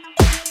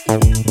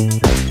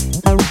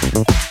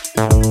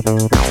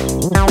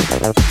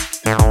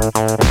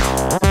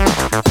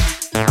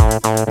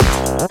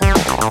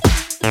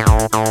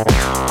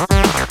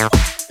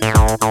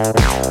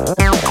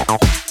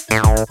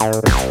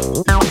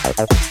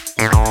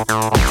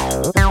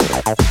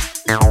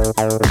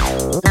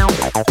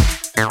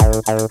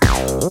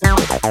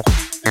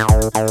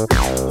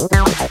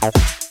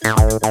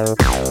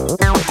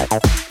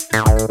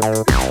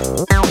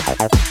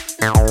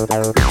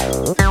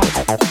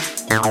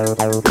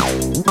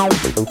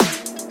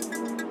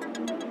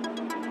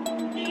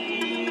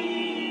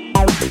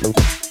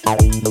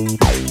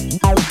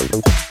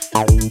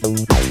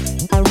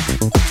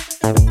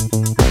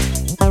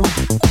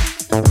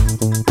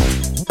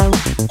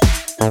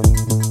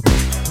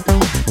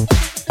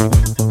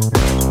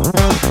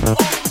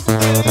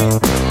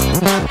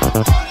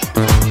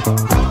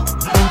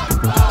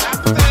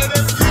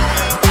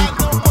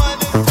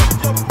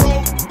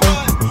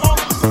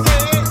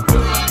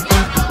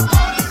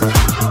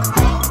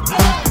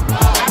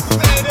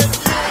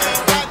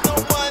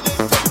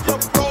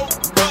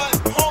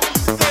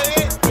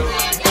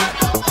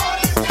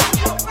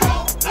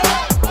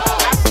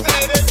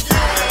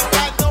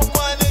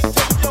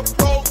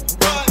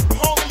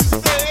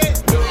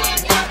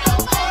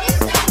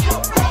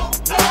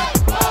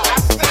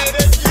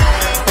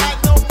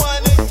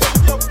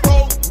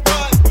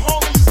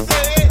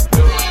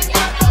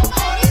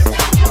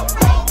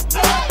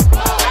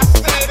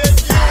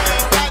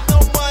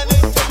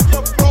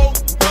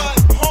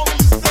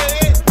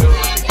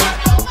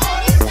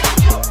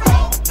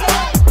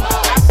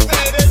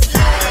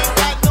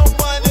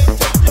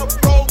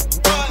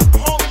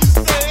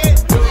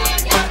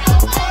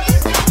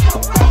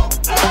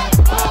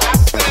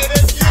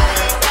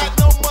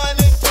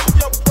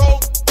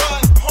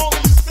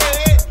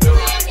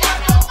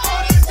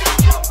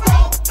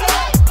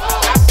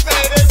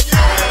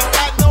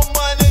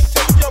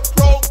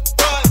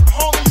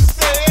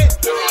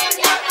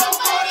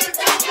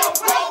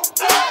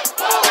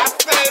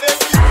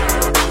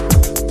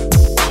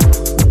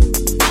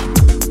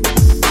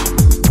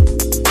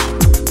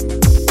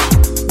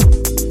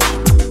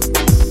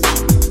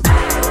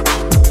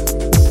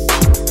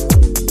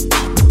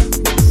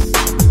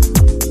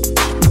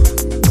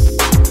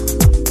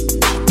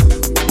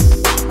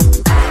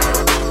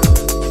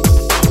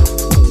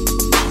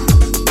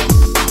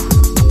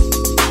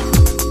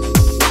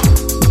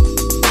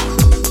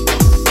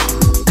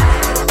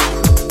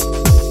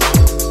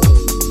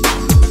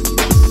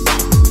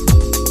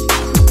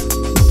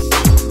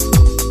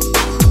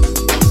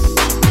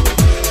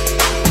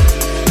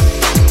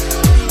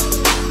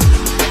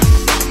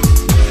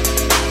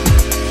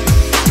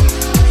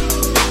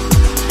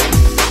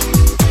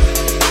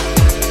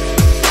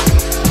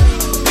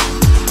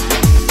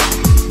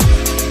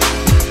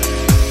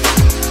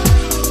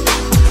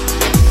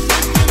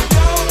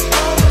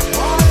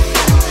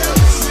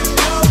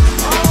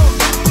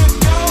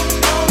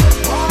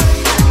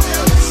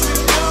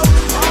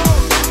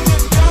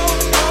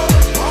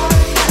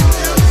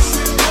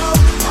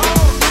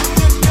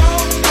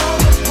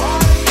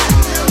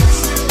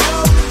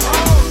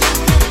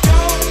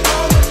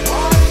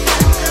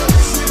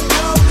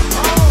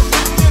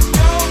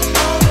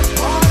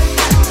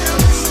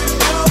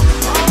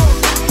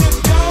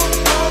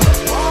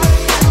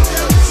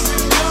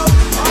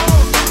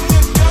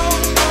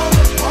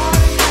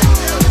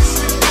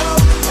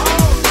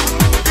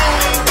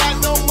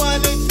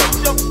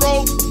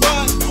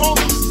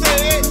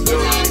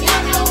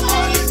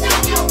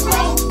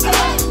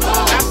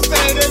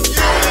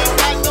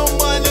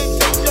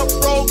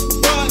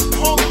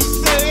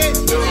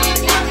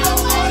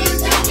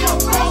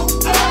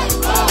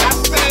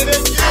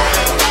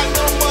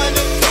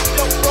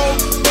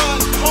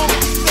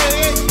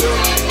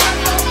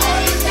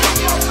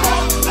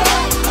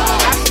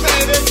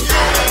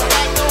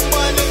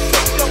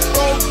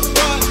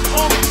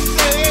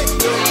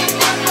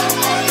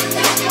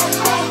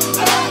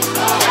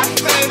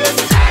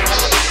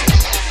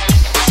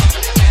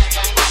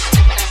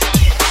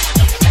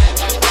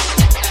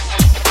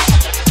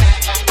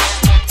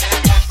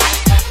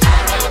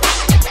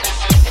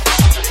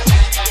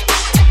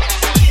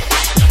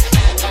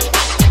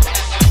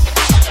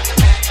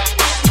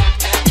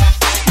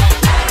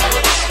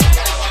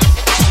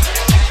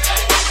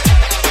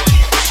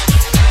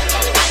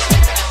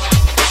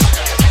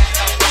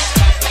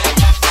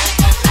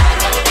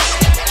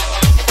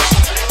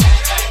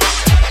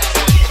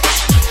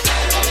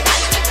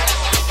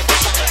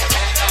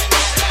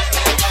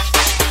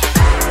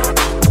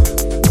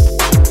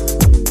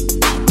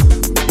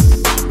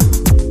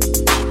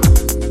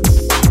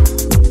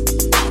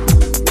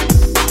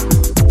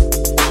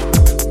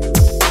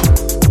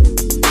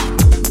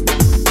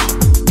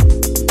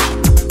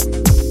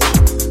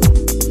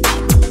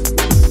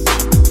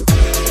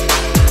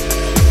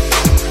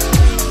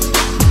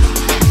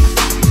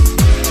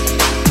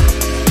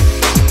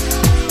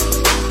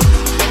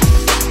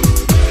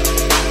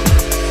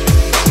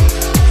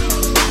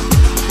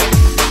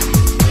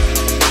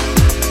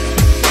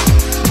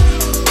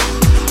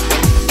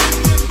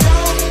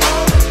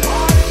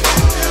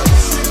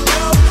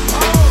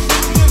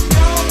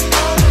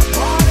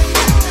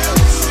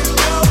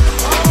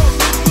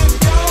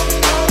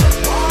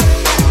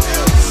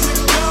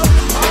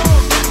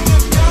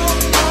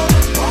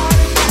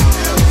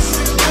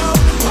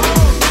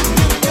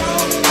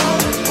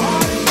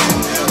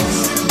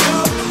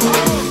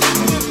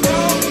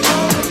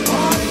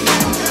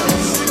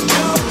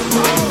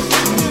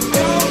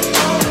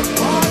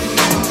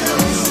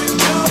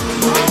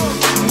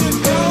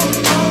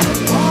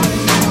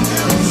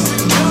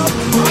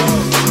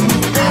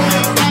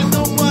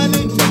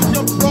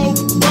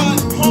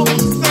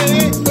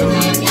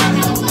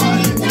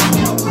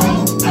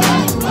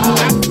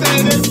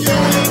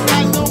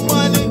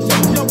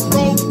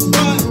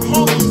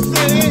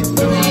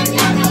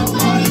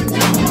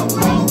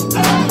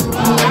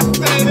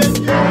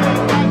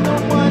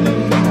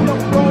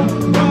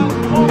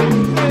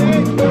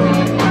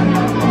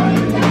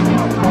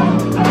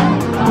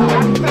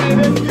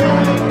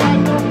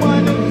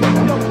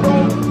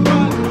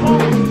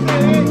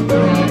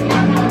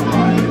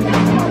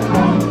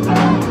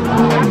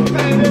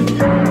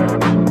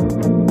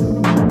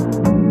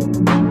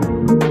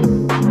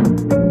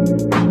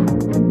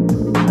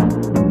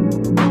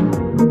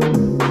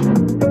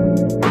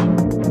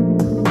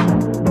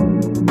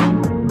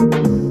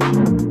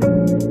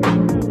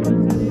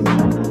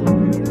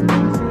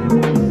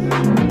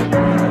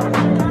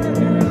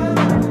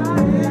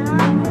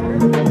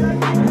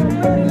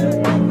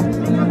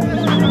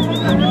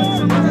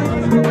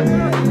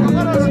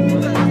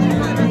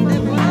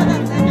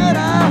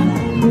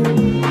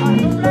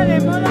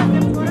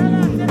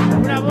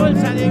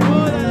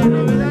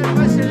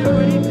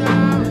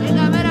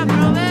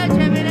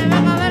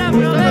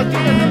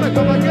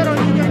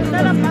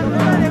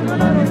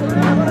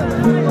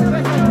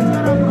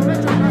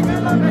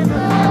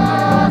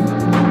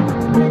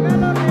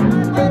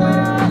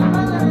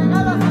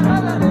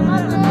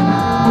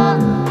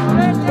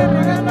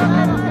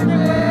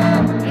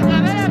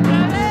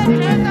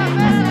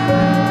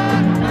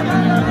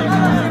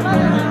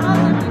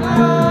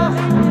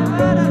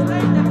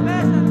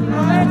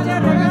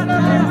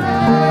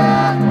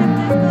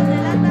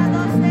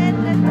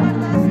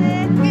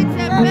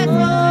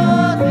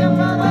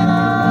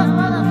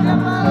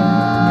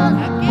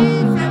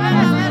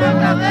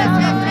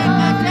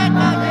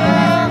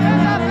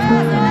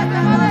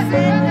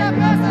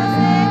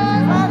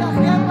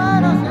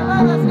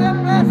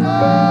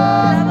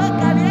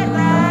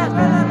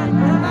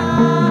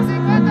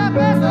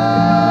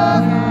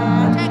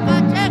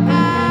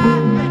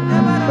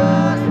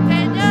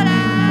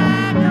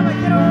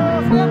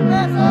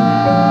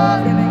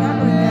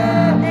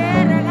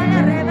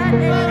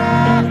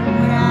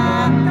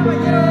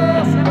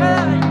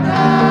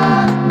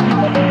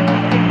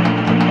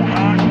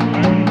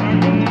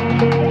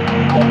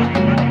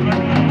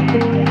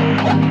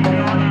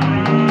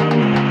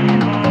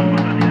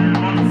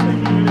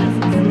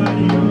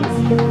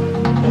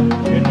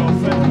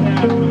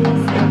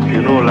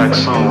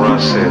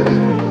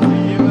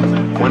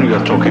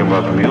 are talking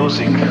about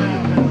music,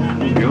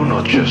 you're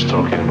not just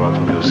talking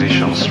about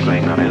musicians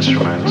playing an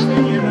instrument.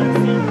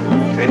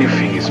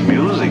 Anything is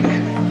music.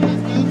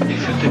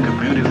 If you take a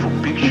beautiful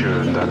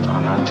picture that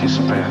an artist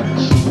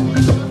paints,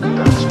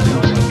 that's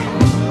music.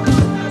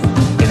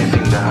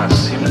 Anything that has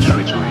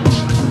symmetry to it,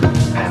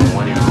 and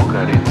when you look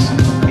at it,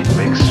 it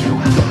makes you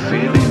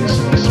feel it,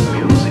 is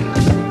music.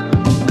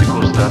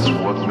 Because that's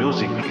what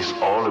music is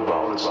all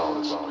about,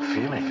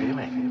 feeling.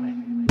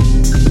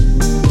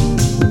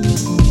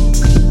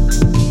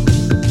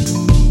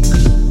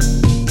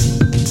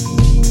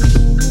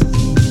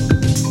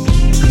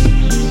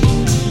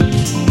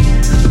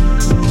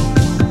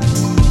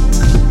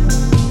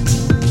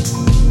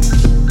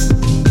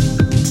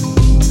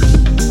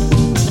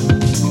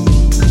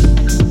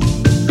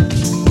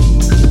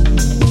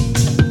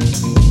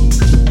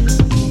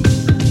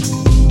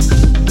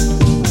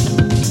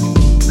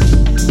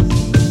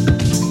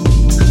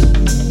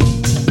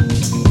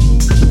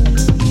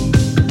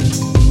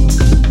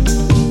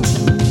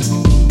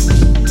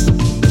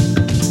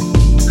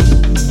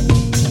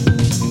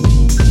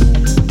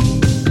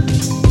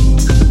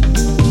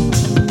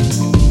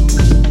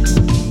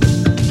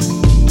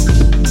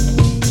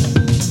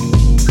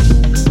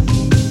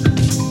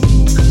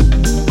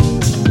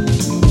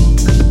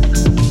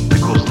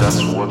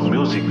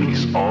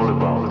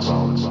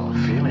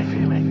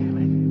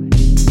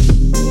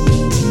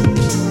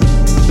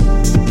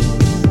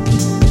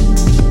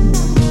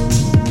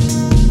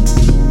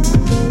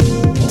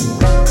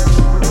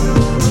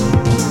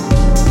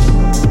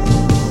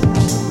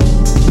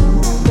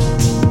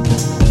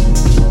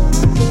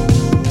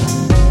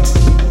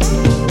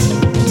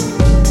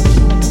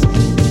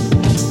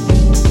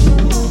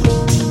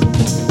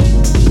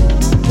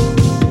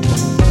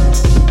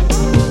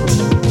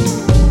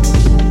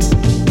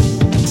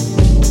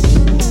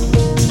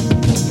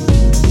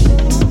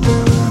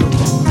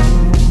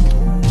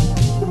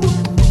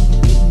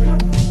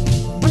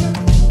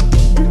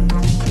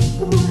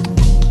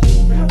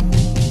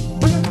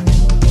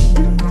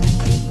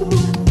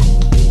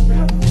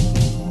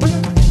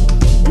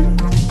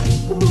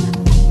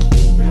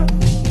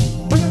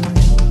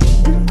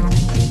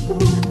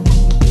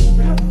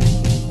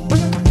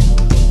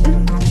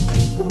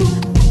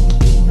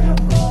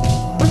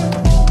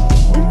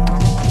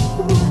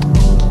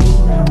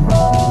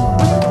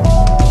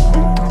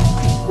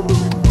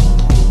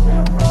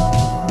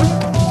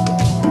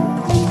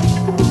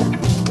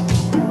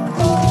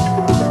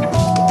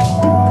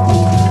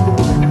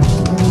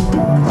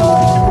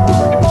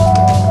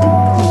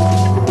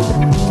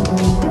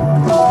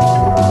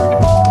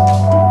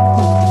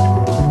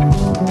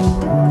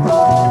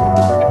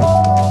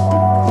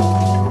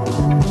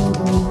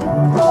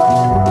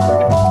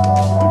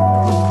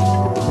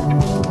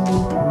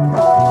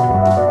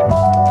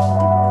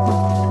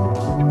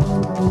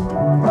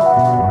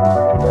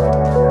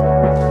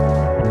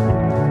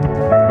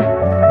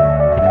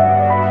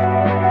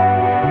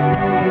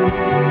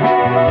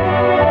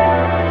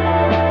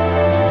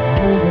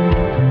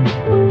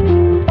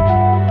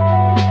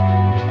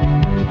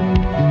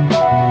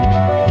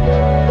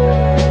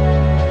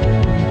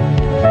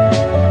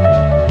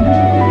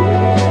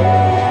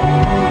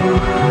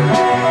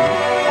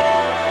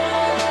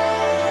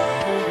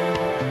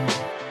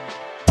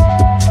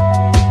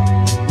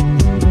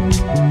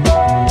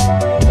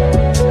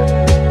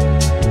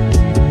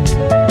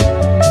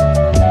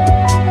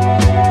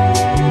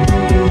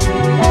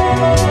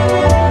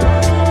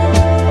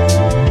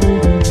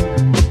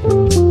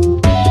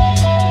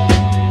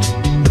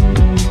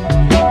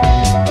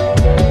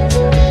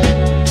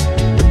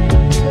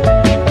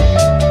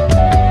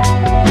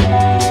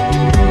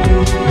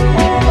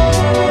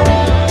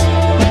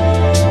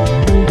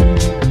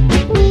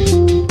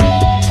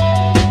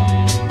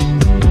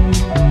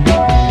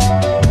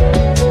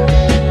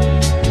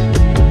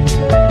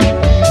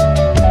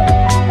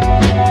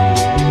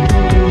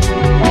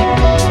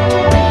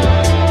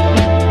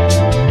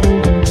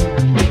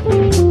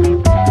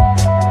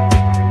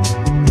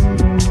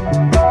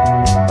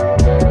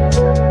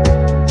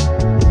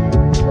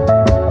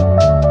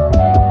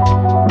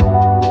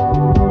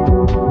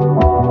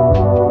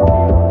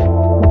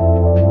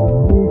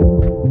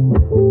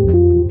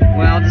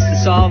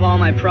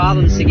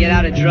 problems to get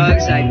out of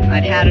drugs.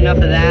 I'd had enough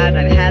of that.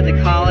 I'd had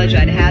the college.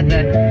 I'd had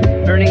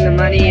the earning the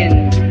money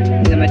and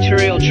the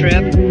material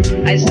trip.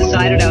 I just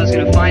decided I was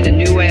going to find a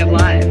new way of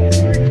life.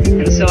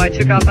 And so I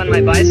took off on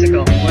my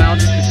bicycle. Well,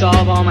 just to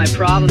solve all my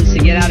problems to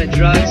get out of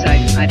drugs.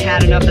 I'd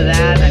had enough of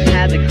that. I'd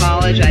had the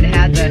college. I'd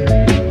had the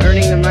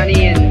earning the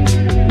money and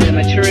the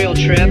material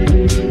trip.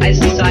 I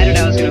just decided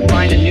I was going to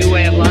find a new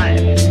way of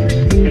life.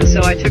 And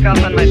so I took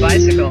off on my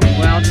bicycle.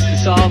 Well, just to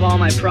solve all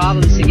my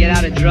problems to get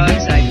out of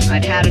drugs.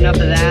 I'd had enough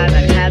of that.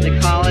 I'd had the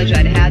college.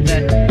 I'd had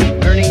the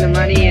earning the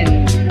money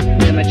and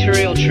the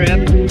material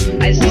trip.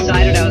 I just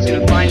decided I was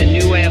going to find a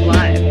new way of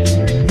life.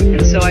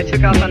 And so I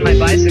took off on my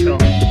bicycle.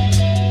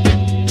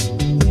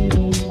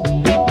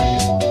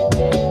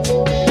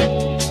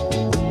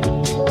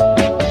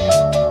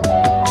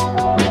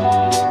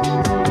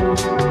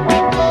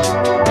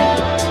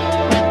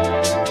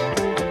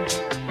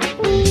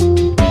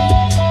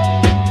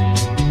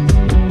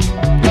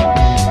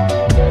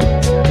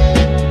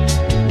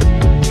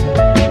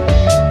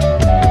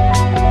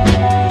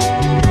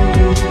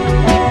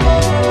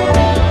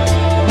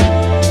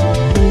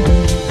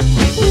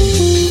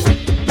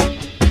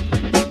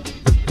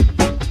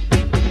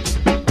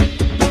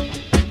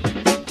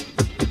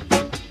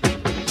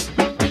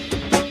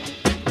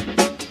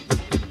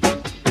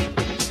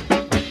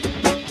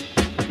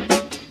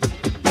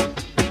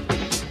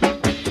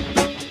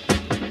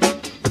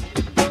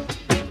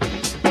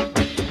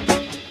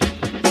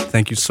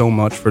 Thank you so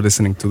much for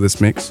listening to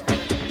this mix.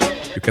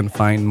 You can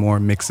find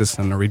more mixes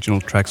and original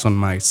tracks on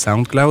my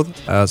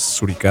SoundCloud as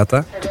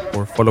Suricata,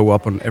 or follow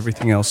up on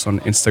everything else on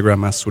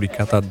Instagram as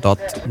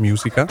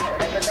suricata.musica.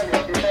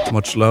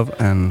 Much love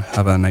and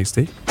have a nice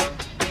day.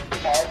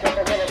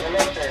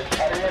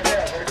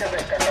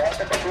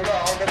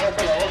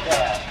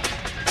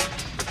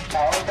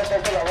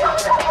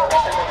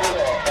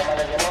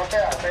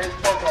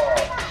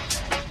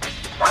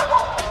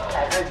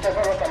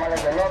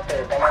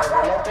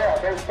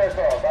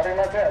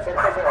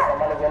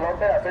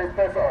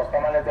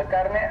 Tamales de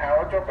carne a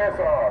 8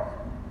 pesos.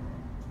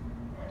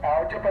 A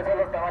 8 pesos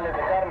los tamales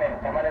de carne.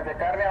 Tamales de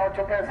carne a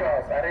 8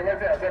 pesos.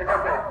 Arrímese,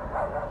 acérquese.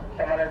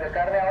 Tamales de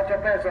carne a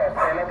 8 pesos.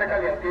 Elote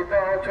calientito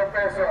a 8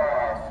 pesos.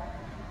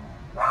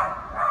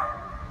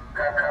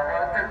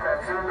 Cacahuate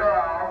cocido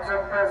a 11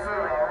 pesos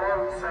la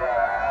bolsa.